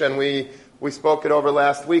Tish, and we spoke it over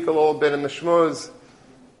last week a little bit in the Shmuz.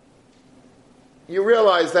 You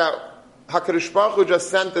realize that HaKadosh Baruch Hu just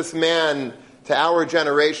sent this man to our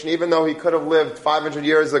generation, even though he could have lived 500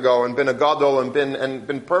 years ago and been a gadol and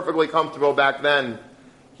been perfectly comfortable back then.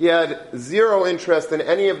 He had zero interest in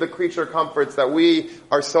any of the creature comforts that we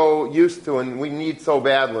are so used to and we need so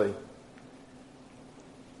badly.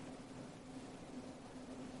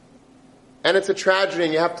 And it's a tragedy,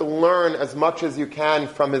 and you have to learn as much as you can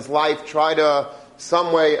from his life. Try to,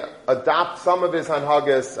 some way, adopt some of his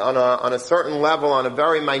hanhagas on a certain level, on a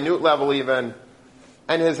very minute level even,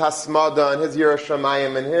 and his hasmada, and his Yiras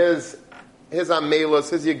Shamayim, and his amelus,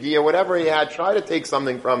 his yagia, whatever he had, try to take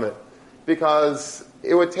something from it. Because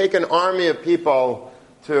it would take an army of people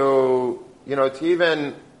to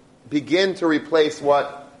even begin to replace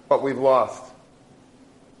what we've lost.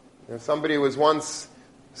 Somebody was once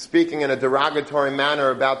speaking in a derogatory manner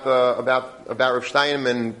about Rav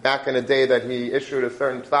Steinman back in the day that he issued a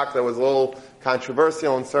certain talk that was a little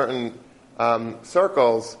controversial in certain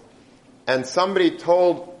circles, and somebody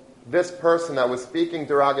told this person that was speaking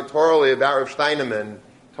derogatorily about Rav Steinman,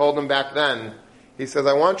 told him back then, he says,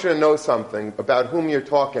 I want you to know something about whom you're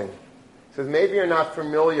talking. He says, maybe you're not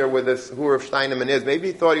familiar with who Rav Steinman is. Maybe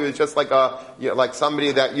you thought he was just like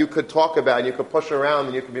somebody that you could talk about and you could push around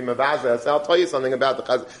and you could be mavazeh. So I'll tell you something about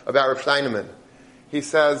Rav Steinman. He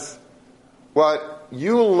says, what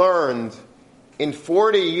you learned in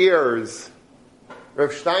 40 years,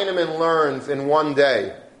 Rav Steinman learns in one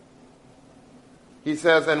day. He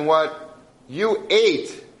says, and what you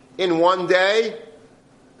ate in one day,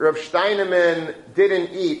 Rav Steinman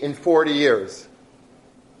didn't eat in 40 years.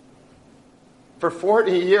 For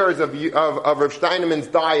 40 years of Rav Steinman's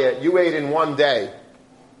diet, you ate in one day.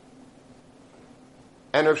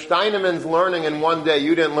 And Rav Steinman's learning in one day,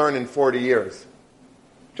 you didn't learn in 40 years.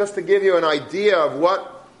 Just to give you an idea of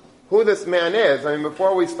who this man is. I mean,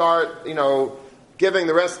 before we start, giving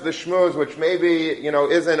the rest of the shmuz, which maybe,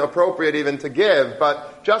 isn't appropriate even to give,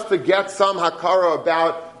 but just to get some hakara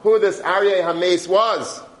about who this Aryeh HaMeis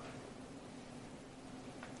was.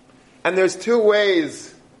 And there's two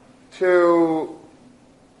ways to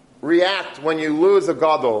react when you lose a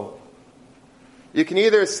gadol. You can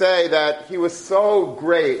either say that he was so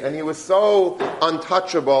great and he was so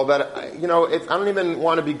untouchable that, I don't even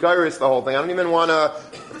want to be gyrus the whole thing. I don't even want to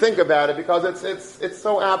think about it because it's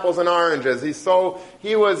so apples and oranges.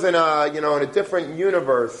 He was in a different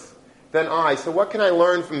universe than I. So what can I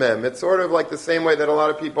learn from him? It's sort of like the same way that a lot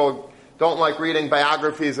of people don't like reading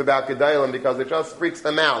biographies about Gedalim because it just freaks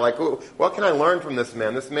them out. Like, what can I learn from this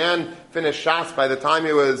man? This man finished Shas by the time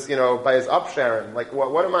he was, by his upsharing. Like,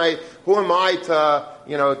 who am I to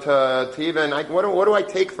even, what do I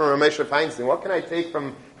take from Ramesh Feinstein? What can I take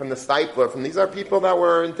from the Steipler? These are people that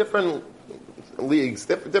were in different leagues,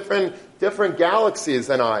 different galaxies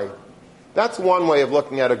than I. That's one way of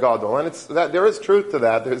looking at a gadol, and there is truth to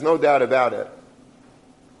that. There's no doubt about it.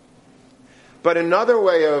 But another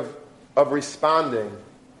way of responding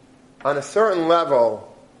on a certain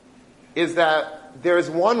level is that there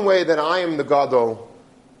is one way that I am the gadol,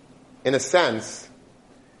 in a sense,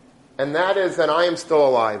 and that is that I am still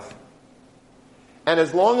alive. And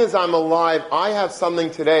as long as I'm alive, I have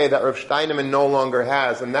something today that Rav Steinemann no longer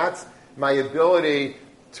has, and that's my ability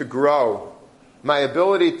to grow, my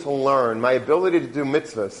ability to learn, my ability to do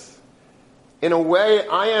mitzvahs. In a way,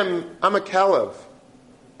 I'm a kelev,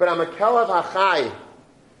 but I'm a kelev hachai.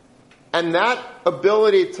 And that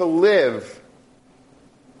ability to live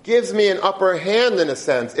gives me an upper hand in a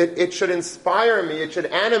sense. It should inspire me, it should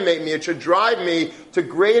animate me, it should drive me to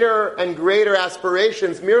greater and greater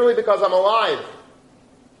aspirations merely because I'm alive.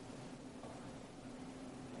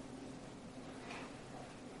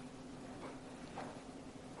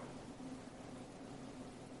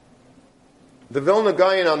 The Vilna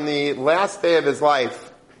Gaon, on the last day of his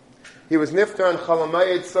life, he was niftar on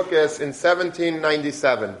Chalamayid Sukkos in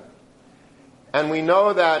 1797. And we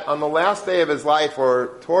know that on the last day of his life,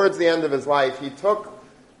 or towards the end of his life, he took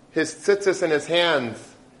his tzitzis in his hands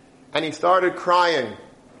and he started crying.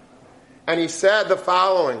 And he said the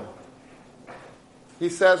following. He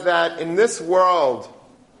says that in this world,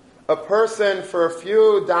 a person for a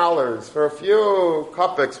few dollars, for a few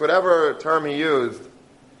kopecks, whatever term he used,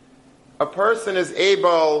 a person is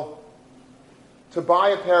able to buy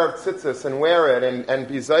a pair of tzitzis and wear it and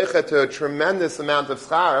be zeicha to a tremendous amount of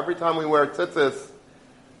schar. Every time we wear tzitzis,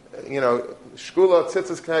 shkula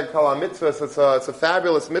tzitzis k'neged kol ha-mitzvahs, it's a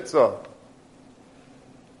fabulous mitzvah.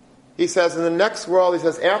 He says, in the next world, he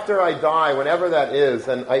says, after I die, whenever that is,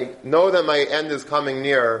 and I know that my end is coming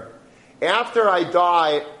near, after I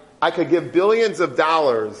die, I could give billions of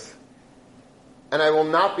dollars, and I will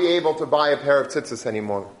not be able to buy a pair of tzitzis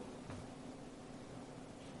anymore.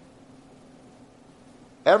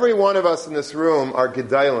 Every one of us in this room are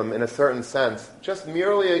gedalim in a certain sense. Just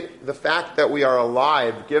merely the fact that we are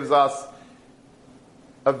alive gives us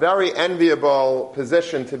a very enviable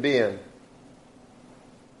position to be in.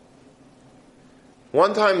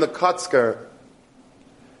 One time the Kotzker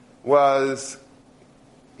was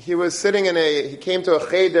sitting he came to a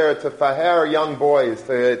cheder to faher young boys,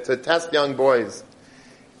 to test young boys.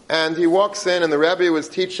 And he walks in and the Rebbe was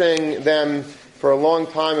teaching them for a long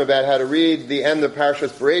time about how to read the end of Parshas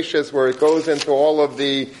Bereishis, where it goes into all of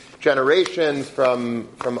the generations from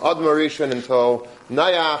Admar Rishon until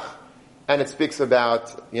Noach, and it speaks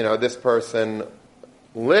about, this person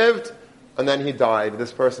lived and then he died.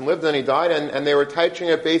 This person lived and he died, and they were teaching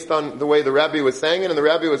it based on the way the Rebbe was saying it, and the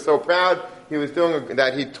Rebbe was so proud he was doing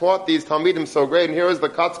that. He taught these Talmidim so great, and here was the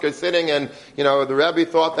Kotzker sitting, and the Rebbe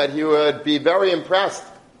thought that he would be very impressed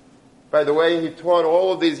by the way he taught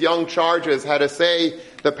all of these young charges how to say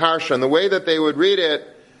the parsha. And the way that they would read it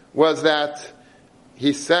was that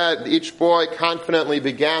he said each boy confidently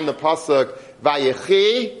began the pasuk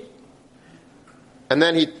Vayechi, and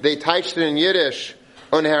then they touched it in Yiddish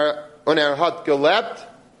Uner hat gelebt,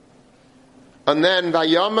 and then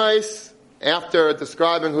Vayamais, after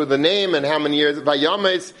describing who the name and how many years,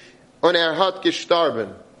 Vayamais Uner hat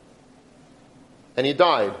gestorben, and he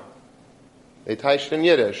died. They touched in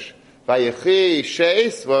Yiddish. Vayechi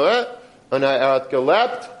sheis und hat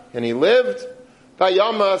gelebt, and he lived.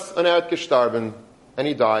 Vayamas und hat gestorben, and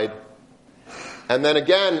he died. And then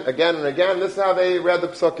again and again, this is how they read the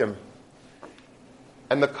psukim.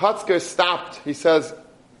 And the Kotzker stopped. He says,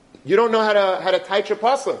 "You don't know how to teach a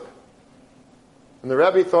pasuk." And the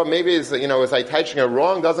Rebbe thought maybe is I teaching it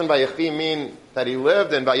wrong? Doesn't Vayechi mean that he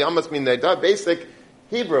lived, and Vayamas mean they died? Basic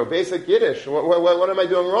Hebrew, basic Yiddish. What am I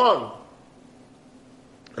doing wrong?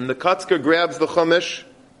 And the Kotzker grabs the Chumash,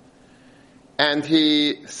 and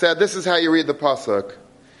he said, this is how you read the pasuk.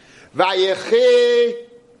 Vayechi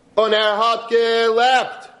und hat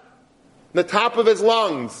gelebt. The top of his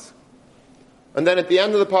lungs. And then at the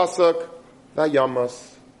end of the pasuk,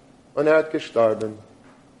 Vayamas, und hat gestorben.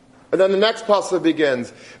 And then the next pasuk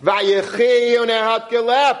begins, Vayechi, und hat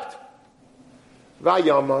gelebt.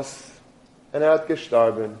 Vayamas, and hat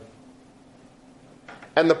gestorben.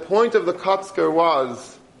 And the point of the Kotzker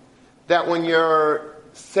was that when you're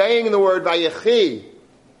saying the word Vayechi,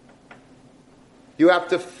 you have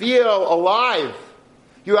to feel alive.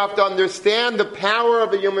 You have to understand the power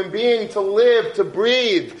of a human being to live, to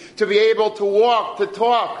breathe, to be able to walk, to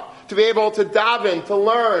talk, to be able to daven, to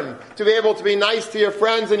learn, to be able to be nice to your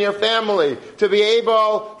friends and your family, to be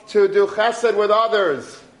able to do chesed with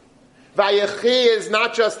others. Vayechi is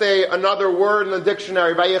not just another word in the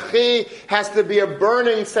dictionary. Vayechi has to be a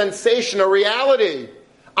burning sensation, a reality.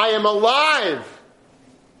 I am alive.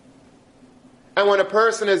 And when a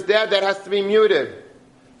person is dead, that has to be muted.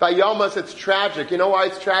 Vayamas, it's tragic. You know why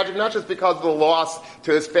it's tragic? Not just because of the loss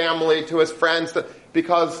to his family, to his friends,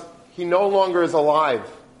 because he no longer is alive.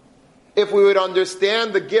 If we would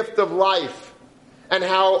understand the gift of life and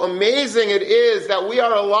how amazing it is that we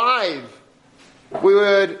are alive, we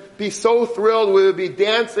would be so thrilled, we would be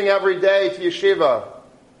dancing every day to yeshiva.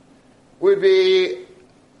 We'd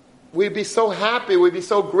be so happy, we'd be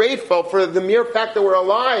so grateful for the mere fact that we're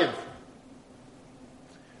alive.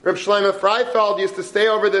 Reb Shlomo Freifeld used to stay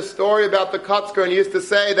over this story about the Kotzker, and he used to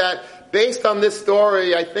say that based on this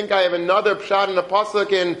story, I think I have another pshat in the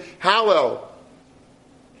pasuk in Hallel.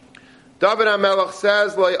 David HaMelech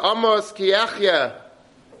says, Lo amos ki echye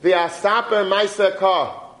v'asaper ma'aseh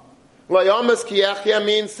ka. Lo amos ki echye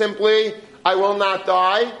means simply, I will not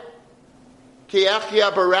die. Ki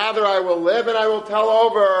echye, but rather I will live and I will tell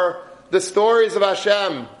over the stories of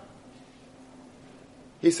Hashem.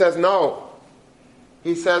 He says, no.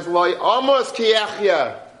 He says, Loi amos ki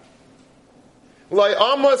echye. Loi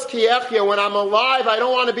amos ki echye. When I'm alive, I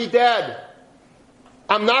don't want to be dead.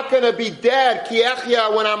 I'm not going to be dead, ki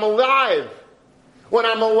echye, when I'm alive. When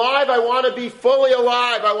I'm alive, I want to be fully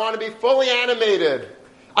alive. I want to be fully animated.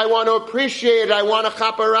 I want to appreciate it. I want to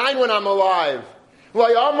chaperein when I'm alive. Loi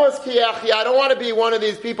amos ki echye. I don't want to be one of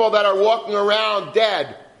these people that are walking around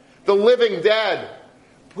dead. The living dead.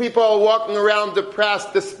 People walking around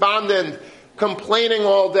depressed, despondent, complaining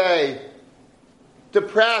all day,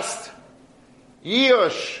 depressed,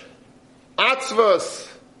 yush, atzvus.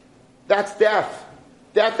 That's death.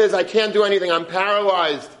 Death is I can't do anything. I'm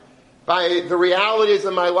paralyzed by the realities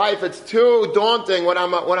of my life. It's too daunting what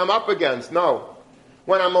I'm up against. No.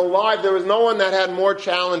 When I'm alive, there was no one that had more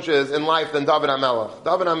challenges in life than David HaMelech.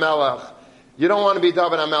 David HaMelech, you don't want to be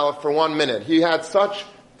David HaMelech for 1 minute. He had such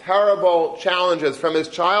terrible challenges from his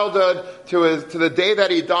childhood to the day that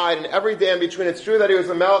he died, and every day in between. It's true that he was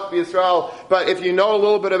a Melech B'Yisrael, but if you know a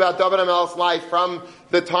little bit about David HaMelech's life from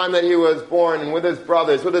the time that he was born, and with his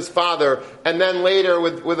brothers, with his father, and then later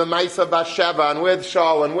with the Maisa Bathsheba, and with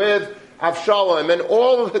Shaul, and with Avshalom, and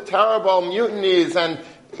all of the terrible mutinies, and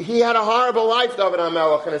he had a horrible life, David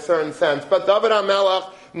HaMelech, in a certain sense, but David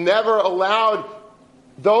HaMelech never allowed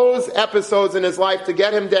those episodes in his life to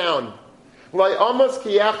get him down.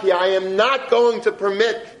 I am not going to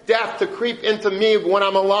permit death to creep into me when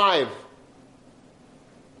I'm alive.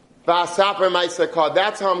 That's how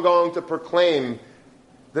I'm going to proclaim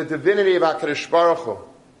the divinity of HaKadosh Baruch Hu.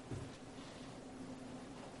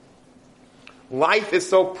 Life is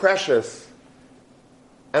so precious,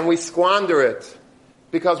 and we squander it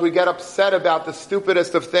because we get upset about the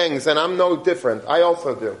stupidest of things, and I'm no different. I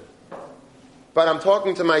also do. But I'm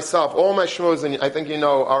talking to myself. All my shmuz, and I think you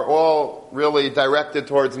know, are all really directed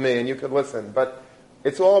towards me, and you could listen. But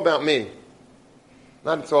it's all about me.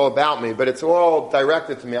 Not it's all about me, but it's all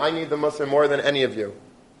directed to me. I need the Muslim more than any of you.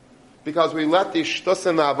 Because we let these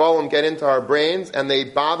shtusim ha'avolim get into our brains, and they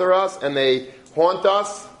bother us, and they haunt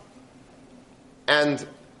us. And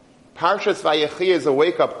Parshas Vayechi is a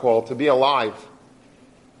wake-up call to be alive.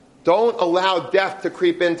 Don't allow death to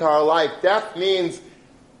creep into our life. Death means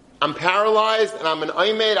I'm paralyzed and I'm an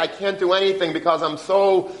aymed. I can't do anything because I'm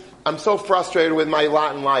so frustrated with my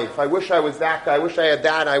lot in life. I wish I was that guy. I wish I had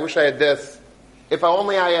that. I wish I had this. If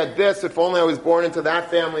only I had this. If only I was born into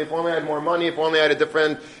that family. If only I had more money. If only I had a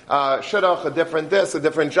different shidduch, a different this, a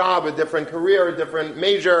different job, a different career, a different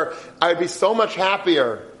major. I'd be so much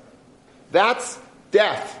happier. That's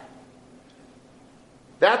death.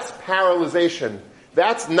 That's paralyzation.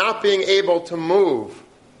 That's not being able to move.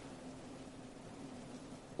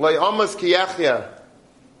 I don't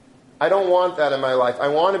want that in my life. I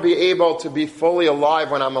want to be able to be fully alive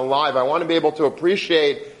when I'm alive. I want to be able to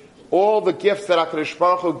appreciate all the gifts that HaKadosh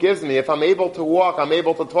Baruch Hu gives me. If I'm able to walk, I'm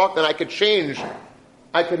able to talk, then I could change.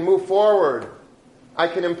 I can move forward. I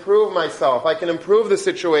can improve myself. I can improve the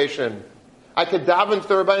situation. I could daven to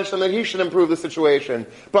the Rebbeinu Shalom that he should improve the situation.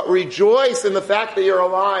 But rejoice in the fact that you're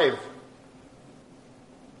alive.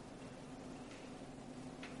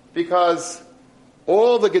 Because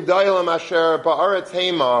all the Gedalim Asher Ba'aretz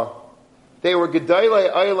Hema, they were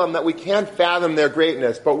Gedalei Olam that we can't fathom their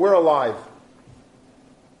greatness, but we're alive.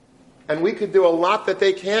 And we could do a lot that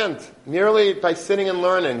they can't, merely by sitting and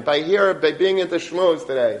learning, by being into Shmuz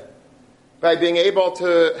today, by being able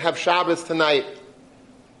to have Shabbos tonight.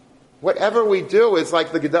 Whatever we do is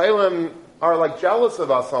like the Gedalim are like jealous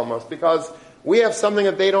of us almost, because we have something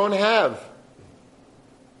that they don't have.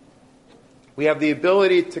 We have the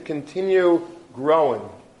ability to continue growing,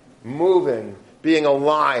 moving, being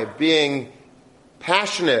alive, being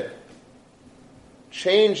passionate,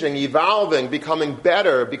 changing, evolving, becoming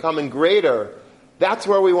better, becoming greater. That's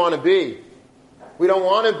where we want to be. We don't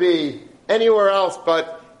want to be anywhere else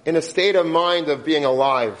but in a state of mind of being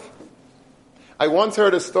alive. I once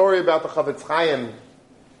heard a story about the Chavetz Chaim.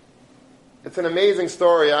 It's an amazing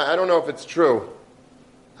story. I don't know if it's true.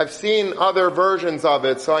 I've seen other versions of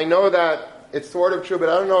it, so I know that it's sort of true, but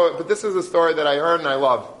I don't know. But this is a story that I heard and I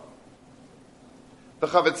love. The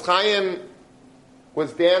Chavetz Chaim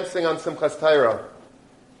was dancing on Simchas Torah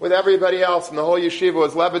with everybody else, and the whole yeshiva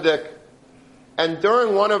was lebedik. And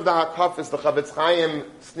during one of the hakafis, the Chavetz Chaim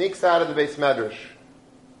sneaks out of the Beis Medrash.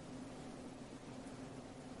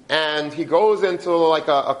 And he goes into like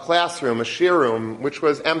a classroom, a shir room, which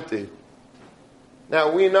was empty.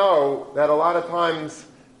 Now we know that a lot of times,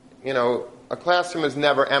 a classroom is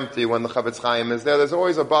never empty when the Chavetz Chaim is there. There's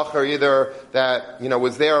always a bacher either that,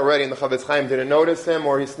 was there already and the Chavetz Chaim didn't notice him,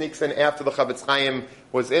 or he sneaks in after the Chavetz Chaim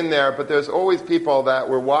was in there. But there's always people that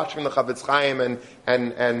were watching the Chavetz Chaim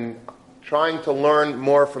and trying to learn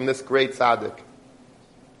more from this great tzaddik.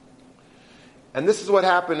 And this is what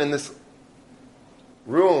happened in this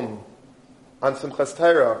room on Simchas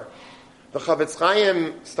Torah. The Chavetz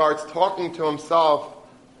Chaim starts talking to himself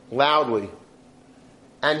loudly.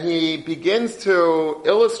 And he begins to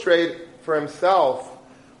illustrate for himself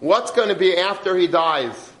what's going to be after he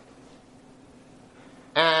dies.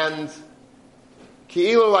 And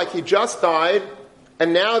Ki'ilu, like he just died,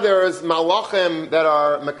 and now there's malachim that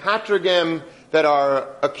are mekatrigim, that are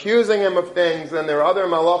accusing him of things, and there are other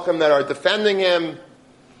malachim that are defending him.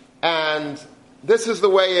 And this is the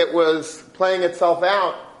way it was playing itself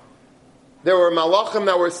out. There were malachim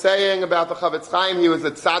that were saying about the Chavetz Chaim, he was a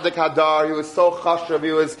tzaddik hadar, he was so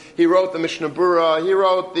chashav, he wrote the Mishnah Berurah, he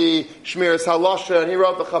wrote the Shmiras Halosha, and he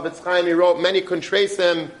wrote the Chavetz Chaim, he wrote many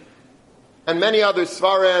Kuntresim, and many other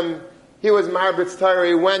Svarim. He was Marbitz Torah,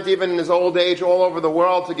 he went even in his old age all over the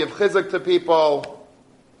world to give chizuk to people.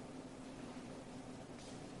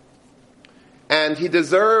 And he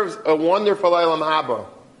deserves a wonderful Olam Haba.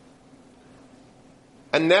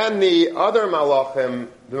 And then the other malachim,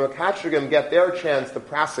 the Mekatrigim, get their chance to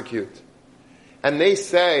prosecute. And they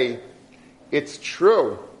say, it's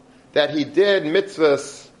true that he did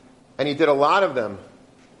mitzvahs, and he did a lot of them.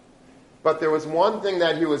 But there was one thing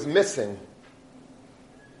that he was missing,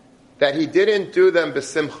 that he didn't do them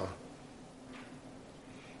b'simcha.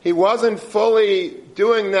 He wasn't fully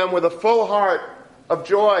doing them with a full heart of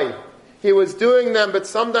joy. He was doing them, but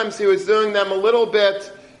sometimes he was doing them a little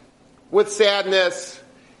bit with sadness.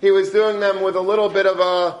 He was doing them with a little bit of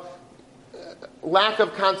a lack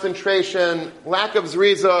of concentration, lack of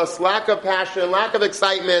zrizos, lack of passion, lack of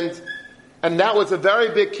excitement. And that was a very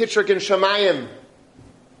big kitrug in Shemayim.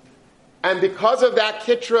 And because of that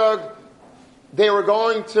kitrug, they were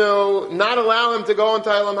going to not allow him to go into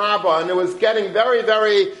Olam Haba. And it was getting very,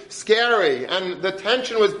 very scary. And the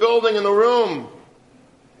tension was building in the room.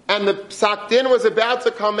 And the psak din was about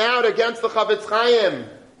to come out against the Chavetz Chaim.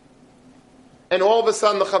 And all of a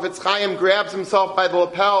sudden the Chavetz Chaim grabs himself by the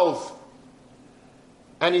lapels.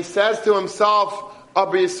 And he says to himself,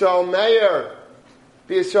 Abba Yisrael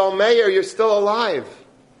Meir, you're still alive.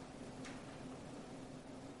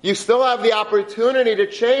 You still have the opportunity to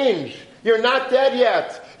change. You're not dead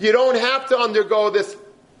yet. You don't have to undergo this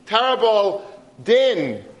terrible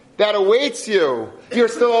din that awaits you. You're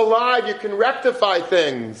still alive. You can rectify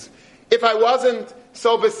things. If I wasn't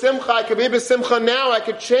so besimcha, I could be besimcha now. I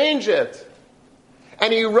could change it.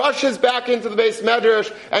 And he rushes back into the Beis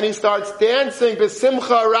Medrash and he starts dancing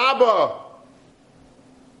besimcha rabbah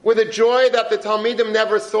with a joy that the Talmidim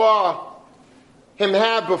never saw him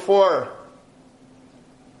have before.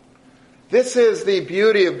 This is the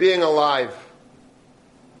beauty of being alive.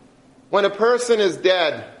 When a person is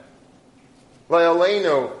dead,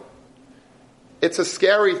 La'aleinu, it's a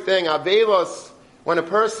scary thing. Avelos, when a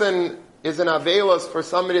person is in Avelos for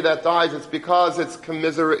somebody that dies, it's because it's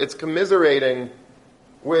commiserating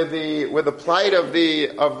with the plight of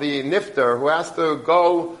the nifter, who has to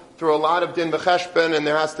go through a lot of din b'cheshbon, and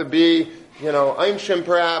there has to be, Eimshim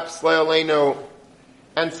perhaps, le'aleinu.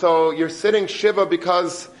 And so you're sitting Shiva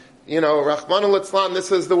because, Rachmana litzlan,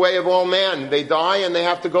 this is the way of all men. They die and they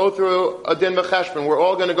have to go through a din b'cheshbon. We're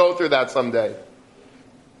all going to go through that someday.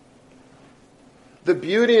 The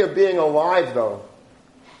beauty of being alive, though,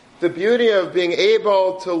 the beauty of being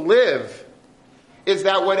able to live, is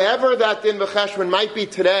that whatever that din b'cheshbon might be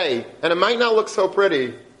today, and it might not look so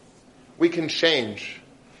pretty, we can change.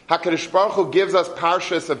 HaKadosh Baruch Hu gives us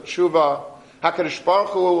parshas of tshuva. HaKadosh Baruch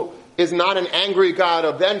Hu is not an angry God,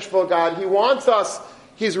 a vengeful God. He wants us,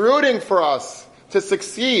 He's rooting for us to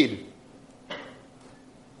succeed.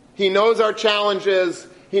 He knows our challenges.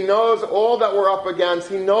 He knows all that we're up against.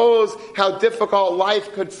 He knows how difficult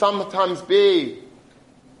life could sometimes be.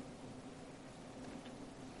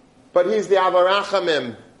 But He's the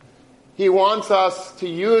Avarachamim. He wants us to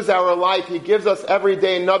use our life. He gives us every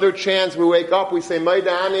day another chance. We wake up, we say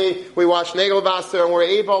Maidani, we wash Nagelvasser, and we're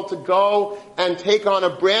able to go and take on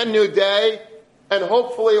a brand new day, and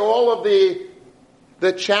hopefully all of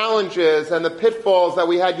the challenges and the pitfalls that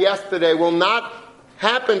we had yesterday will not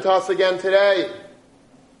happen to us again today.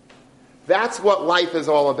 That's what life is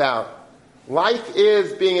all about. Life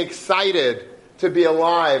is being excited to be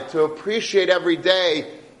alive, to appreciate every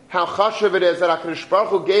day how chashuv it is that HaKadosh Baruch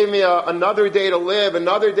Hu gave me another day to live,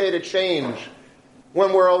 another day to change.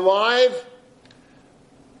 When we're alive,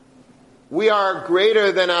 we are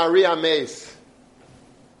greater than our Ari Ames.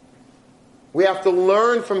 We have to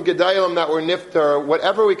learn from Gedalim that we're niftar,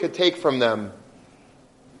 whatever we could take from them.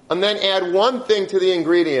 And then add one thing to the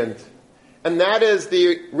ingredient, and that is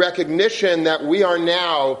the recognition that we are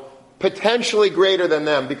now potentially greater than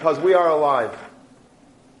them because we are alive.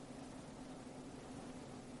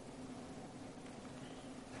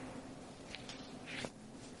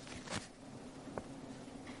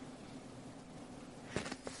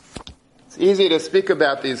 It's easy to speak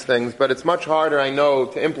about these things, but it's much harder, I know,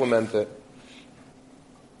 to implement it.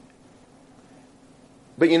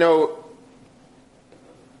 But I don't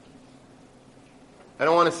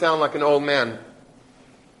want to sound like an old man.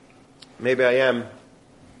 Maybe I am.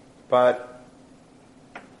 But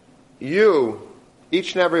you,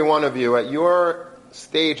 each and every one of you, at your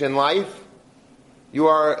stage in life, you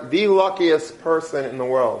are the luckiest person in the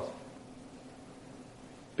world.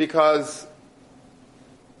 Because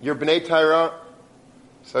you're B'nai Torah,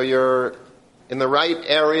 so you're in the right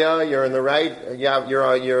area, you're in the right,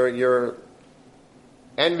 you're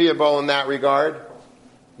enviable in that regard.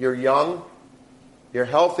 You're young, you're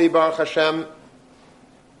healthy, Baruch Hashem.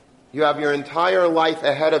 You have your entire life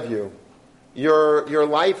ahead of you. Your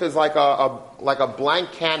life is like a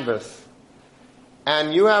blank canvas.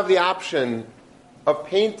 And you have the option of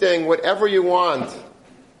painting whatever you want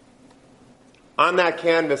on that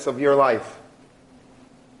canvas of your life.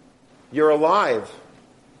 You're alive.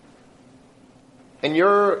 And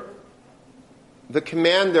you're the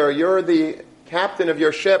commander, you're the captain of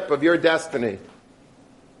your ship, of your destiny.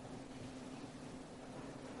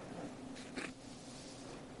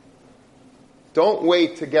 Don't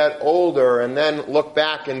wait to get older and then look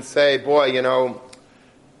back and say, boy,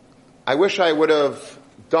 I wish I would have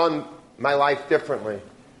done my life differently.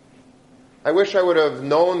 I wish I would have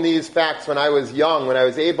known these facts when I was young, when I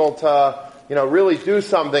was able to really do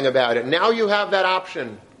something about it. Now you have that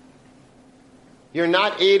option. You're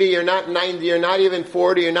not 80, you're not 90, you're not even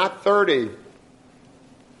 40, you're not 30.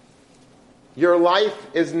 Your life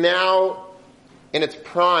is now in its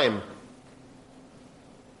prime.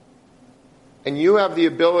 And you have the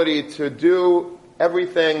ability to do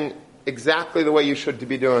everything exactly the way you should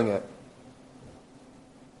be doing it.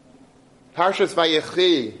 Parshas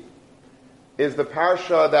Vayechi is the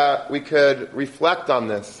parsha that we could reflect on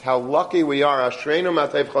this. How lucky we are. Ashreinu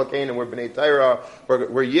matayv chalkeinu. We're B'nai Torah.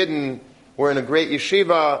 We're Yidden. We're in a great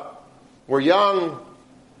yeshiva. We're young.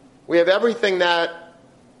 We have everything that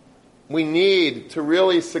we need to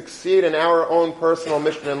really succeed in our own personal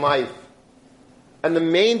mission in life. And the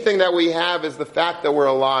main thing that we have is the fact that we're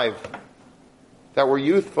alive. That we're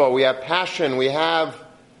youthful. We have passion. We have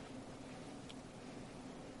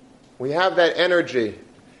that energy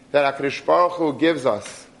that HaKadosh Baruch Hu gives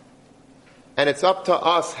us. And it's up to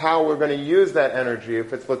us how we're going to use that energy,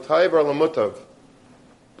 if it's l'tayv or l'mutav.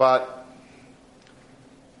 But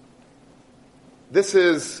this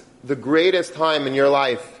is the greatest time in your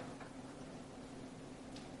life.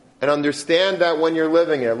 And understand that when you're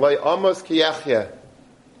living it, lo amos ki yachya.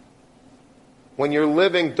 When you're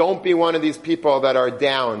living, don't be one of these people that are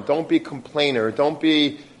down. Don't be complainer. Don't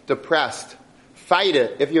be depressed. Fight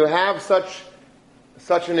it. If you have such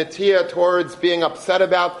such an atiyah towards being upset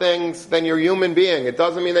about things, then you're a human being. It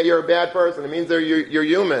doesn't mean that you're a bad person. It means that you're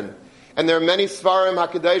human. And there are many Svarim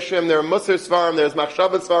HaKadoshim, there are Musar Svarim, there's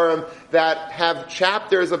Machshava Svarim that have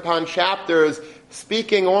chapters upon chapters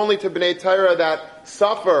speaking only to Bnei Torah that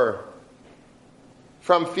suffer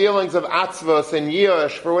from feelings of atzvos and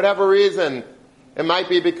yush for whatever reason. It might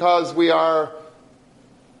be because we're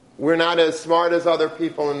not as smart as other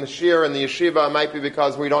people in the shir and the yeshiva. It might be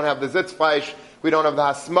because we don't have the zitzfleisch, we don't have the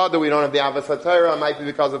hasmada, we don't have the avos haTorah. It might be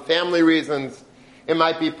because of family reasons. It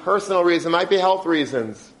might be personal reasons. It might be health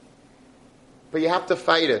reasons. But you have to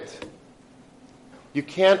fight it. You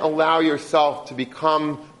can't allow yourself to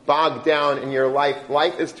become bogged down in your life.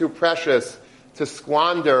 Life is too precious to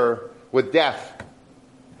squander with death.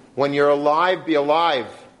 When you're alive, be alive.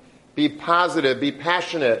 Be positive, be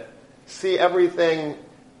passionate. See everything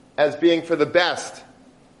as being for the best.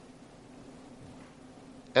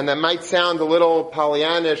 And that might sound a little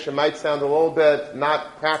Pollyannish, it might sound a little bit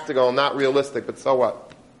not practical, not realistic, but so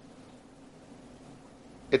what?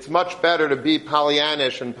 It's much better to be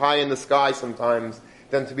Pollyannish and pie in the sky sometimes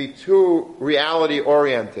than to be too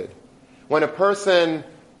reality-oriented. When a person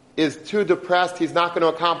is too depressed, he's not going to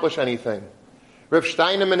accomplish anything. Rav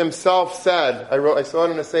Steinemann himself said, I saw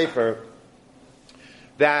it in a sefer,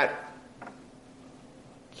 that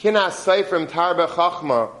Kinas Seifrim Tarbe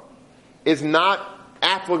Chachma is not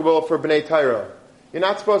applicable for Bnei Torah. You're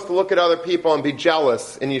not supposed to look at other people and be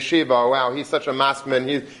jealous in yeshiva. Oh, wow, he's such a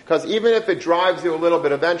masman. Because even if it drives you a little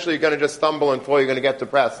bit, eventually you're going to just stumble and fall. You're going to get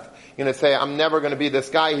depressed. You're going to say, I'm never going to be this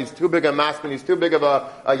guy. He's too big a masman. He's too big of a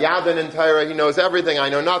yadin in Torah. He knows everything. I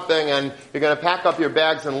know nothing. And you're going to pack up your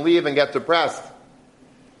bags and leave and get depressed.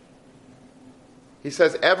 He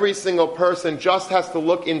says every single person just has to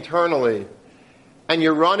look internally. And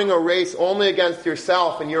you're running a race only against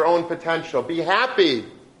yourself and your own potential. Be happy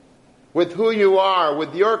with who you are,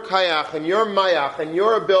 with your kayach and your mayach and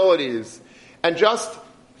your abilities, and just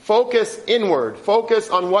focus inward. Focus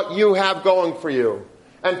on what you have going for you,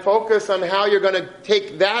 and focus on how you're going to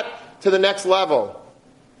take that to the next level.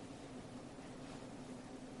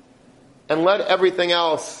 And let everything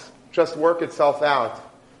else just work itself out.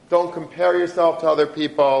 Don't compare yourself to other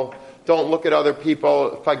people. Don't look at other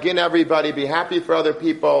people. Fagin everybody. Be happy for other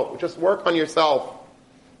people. Just work on yourself.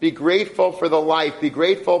 Be grateful for the life. Be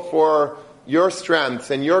grateful for your strengths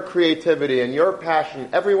and your creativity and your passion.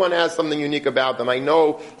 Everyone has something unique about them. I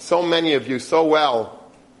know so many of you so well.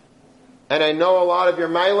 And I know a lot of your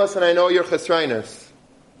milas and I know your chesroinus.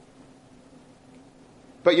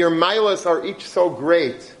 But your milas are each so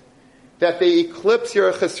great that they eclipse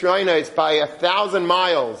your chesroinus by 1,000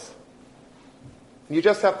 miles. You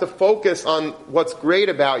just have to focus on what's great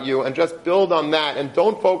about you and just build on that, and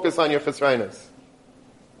don't focus on your chesroinus.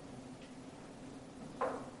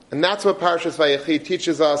 And that's what Parshas Vayechi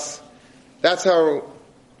teaches us. That's how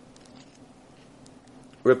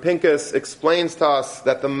Reb Pinkus explains to us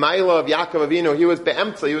that the Maila of Yaakov Avinu, he was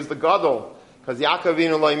Be'emtza, he was the Gadol, because Yaakov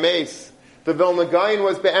Avinu loy meis. The Vilna Gaon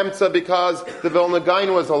was Be'emtza because the Vilna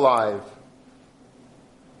Gaon was alive.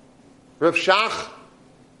 Rav Shach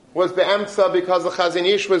was Be'emtza because the Chazon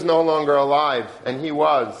Ish was no longer alive, and he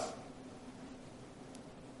was.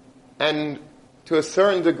 And to a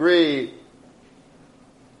certain degree,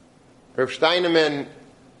 Rav Steinemann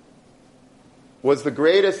was the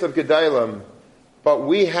greatest of Gedalim, but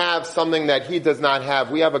we have something that he does not have.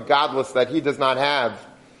 We have a godless that he does not have,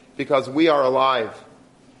 because we are alive.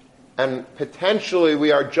 And potentially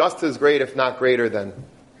we are just as great, if not greater than.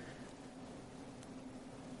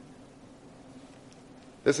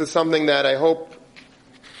 This is something that I hope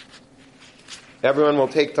everyone will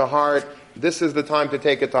take to heart. This is the time to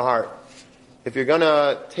take it to heart. If you're going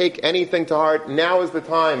to take anything to heart, now is the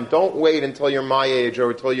time. Don't wait until you're my age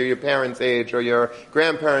or until you're your parents' age or your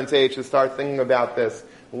grandparents' age to start thinking about this.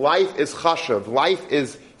 Life is chashuv. Life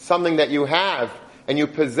is something that you have and you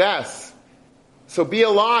possess. So be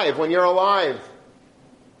alive when you're alive.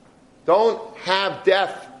 Don't have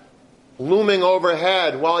death looming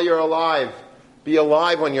overhead while you're alive. Be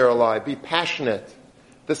alive when you're alive. Be passionate.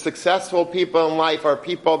 The successful people in life are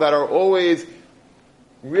people that are always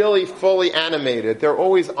really fully animated. They're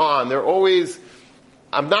always on. They're always,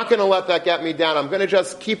 I'm not going to let that get me down. I'm going to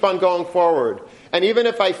just keep on going forward. And even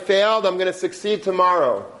if I failed, I'm going to succeed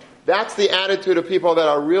tomorrow. That's the attitude of people that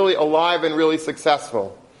are really alive and really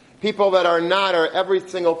successful. People that are not, or every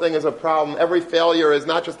single thing is a problem. Every failure is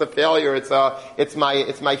not just a failure. It's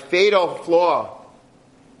my fatal flaw.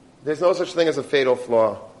 There's no such thing as a fatal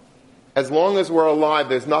flaw. As long as we're alive,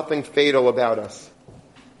 there's nothing fatal about us.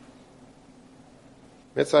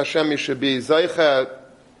 Mitzvah Hashem, you should be zeicha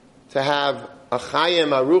to have a chayim,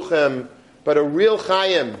 aruchim, but a real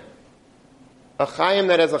Chaim. A Chaim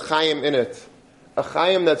that has a Chaim in it. A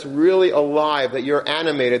Chaim that's really alive, that you're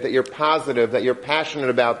animated, that you're positive, that you're passionate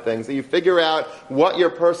about things, that you figure out what your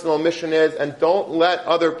personal mission is, and don't let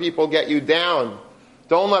other people get you down.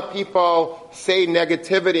 Don't let people say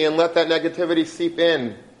negativity and let that negativity seep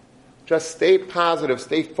in. Just stay positive,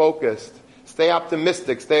 stay focused, stay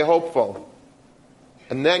optimistic, stay hopeful.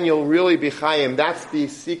 And then you'll really be Chaim. That's the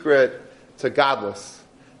secret to godless.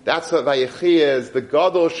 That's what Vayechi is. The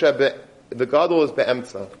Gadol is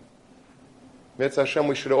Be'emtza. Mitzvah Hashem,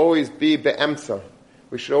 we should always be Be'emtza.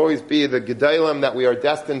 We should always be the Gedalim that we are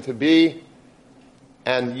destined to be,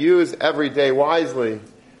 and use every day wisely.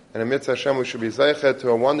 And in Mitzvah Hashem, we should be Zeichet to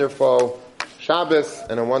a wonderful Shabbos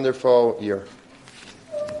and a wonderful year.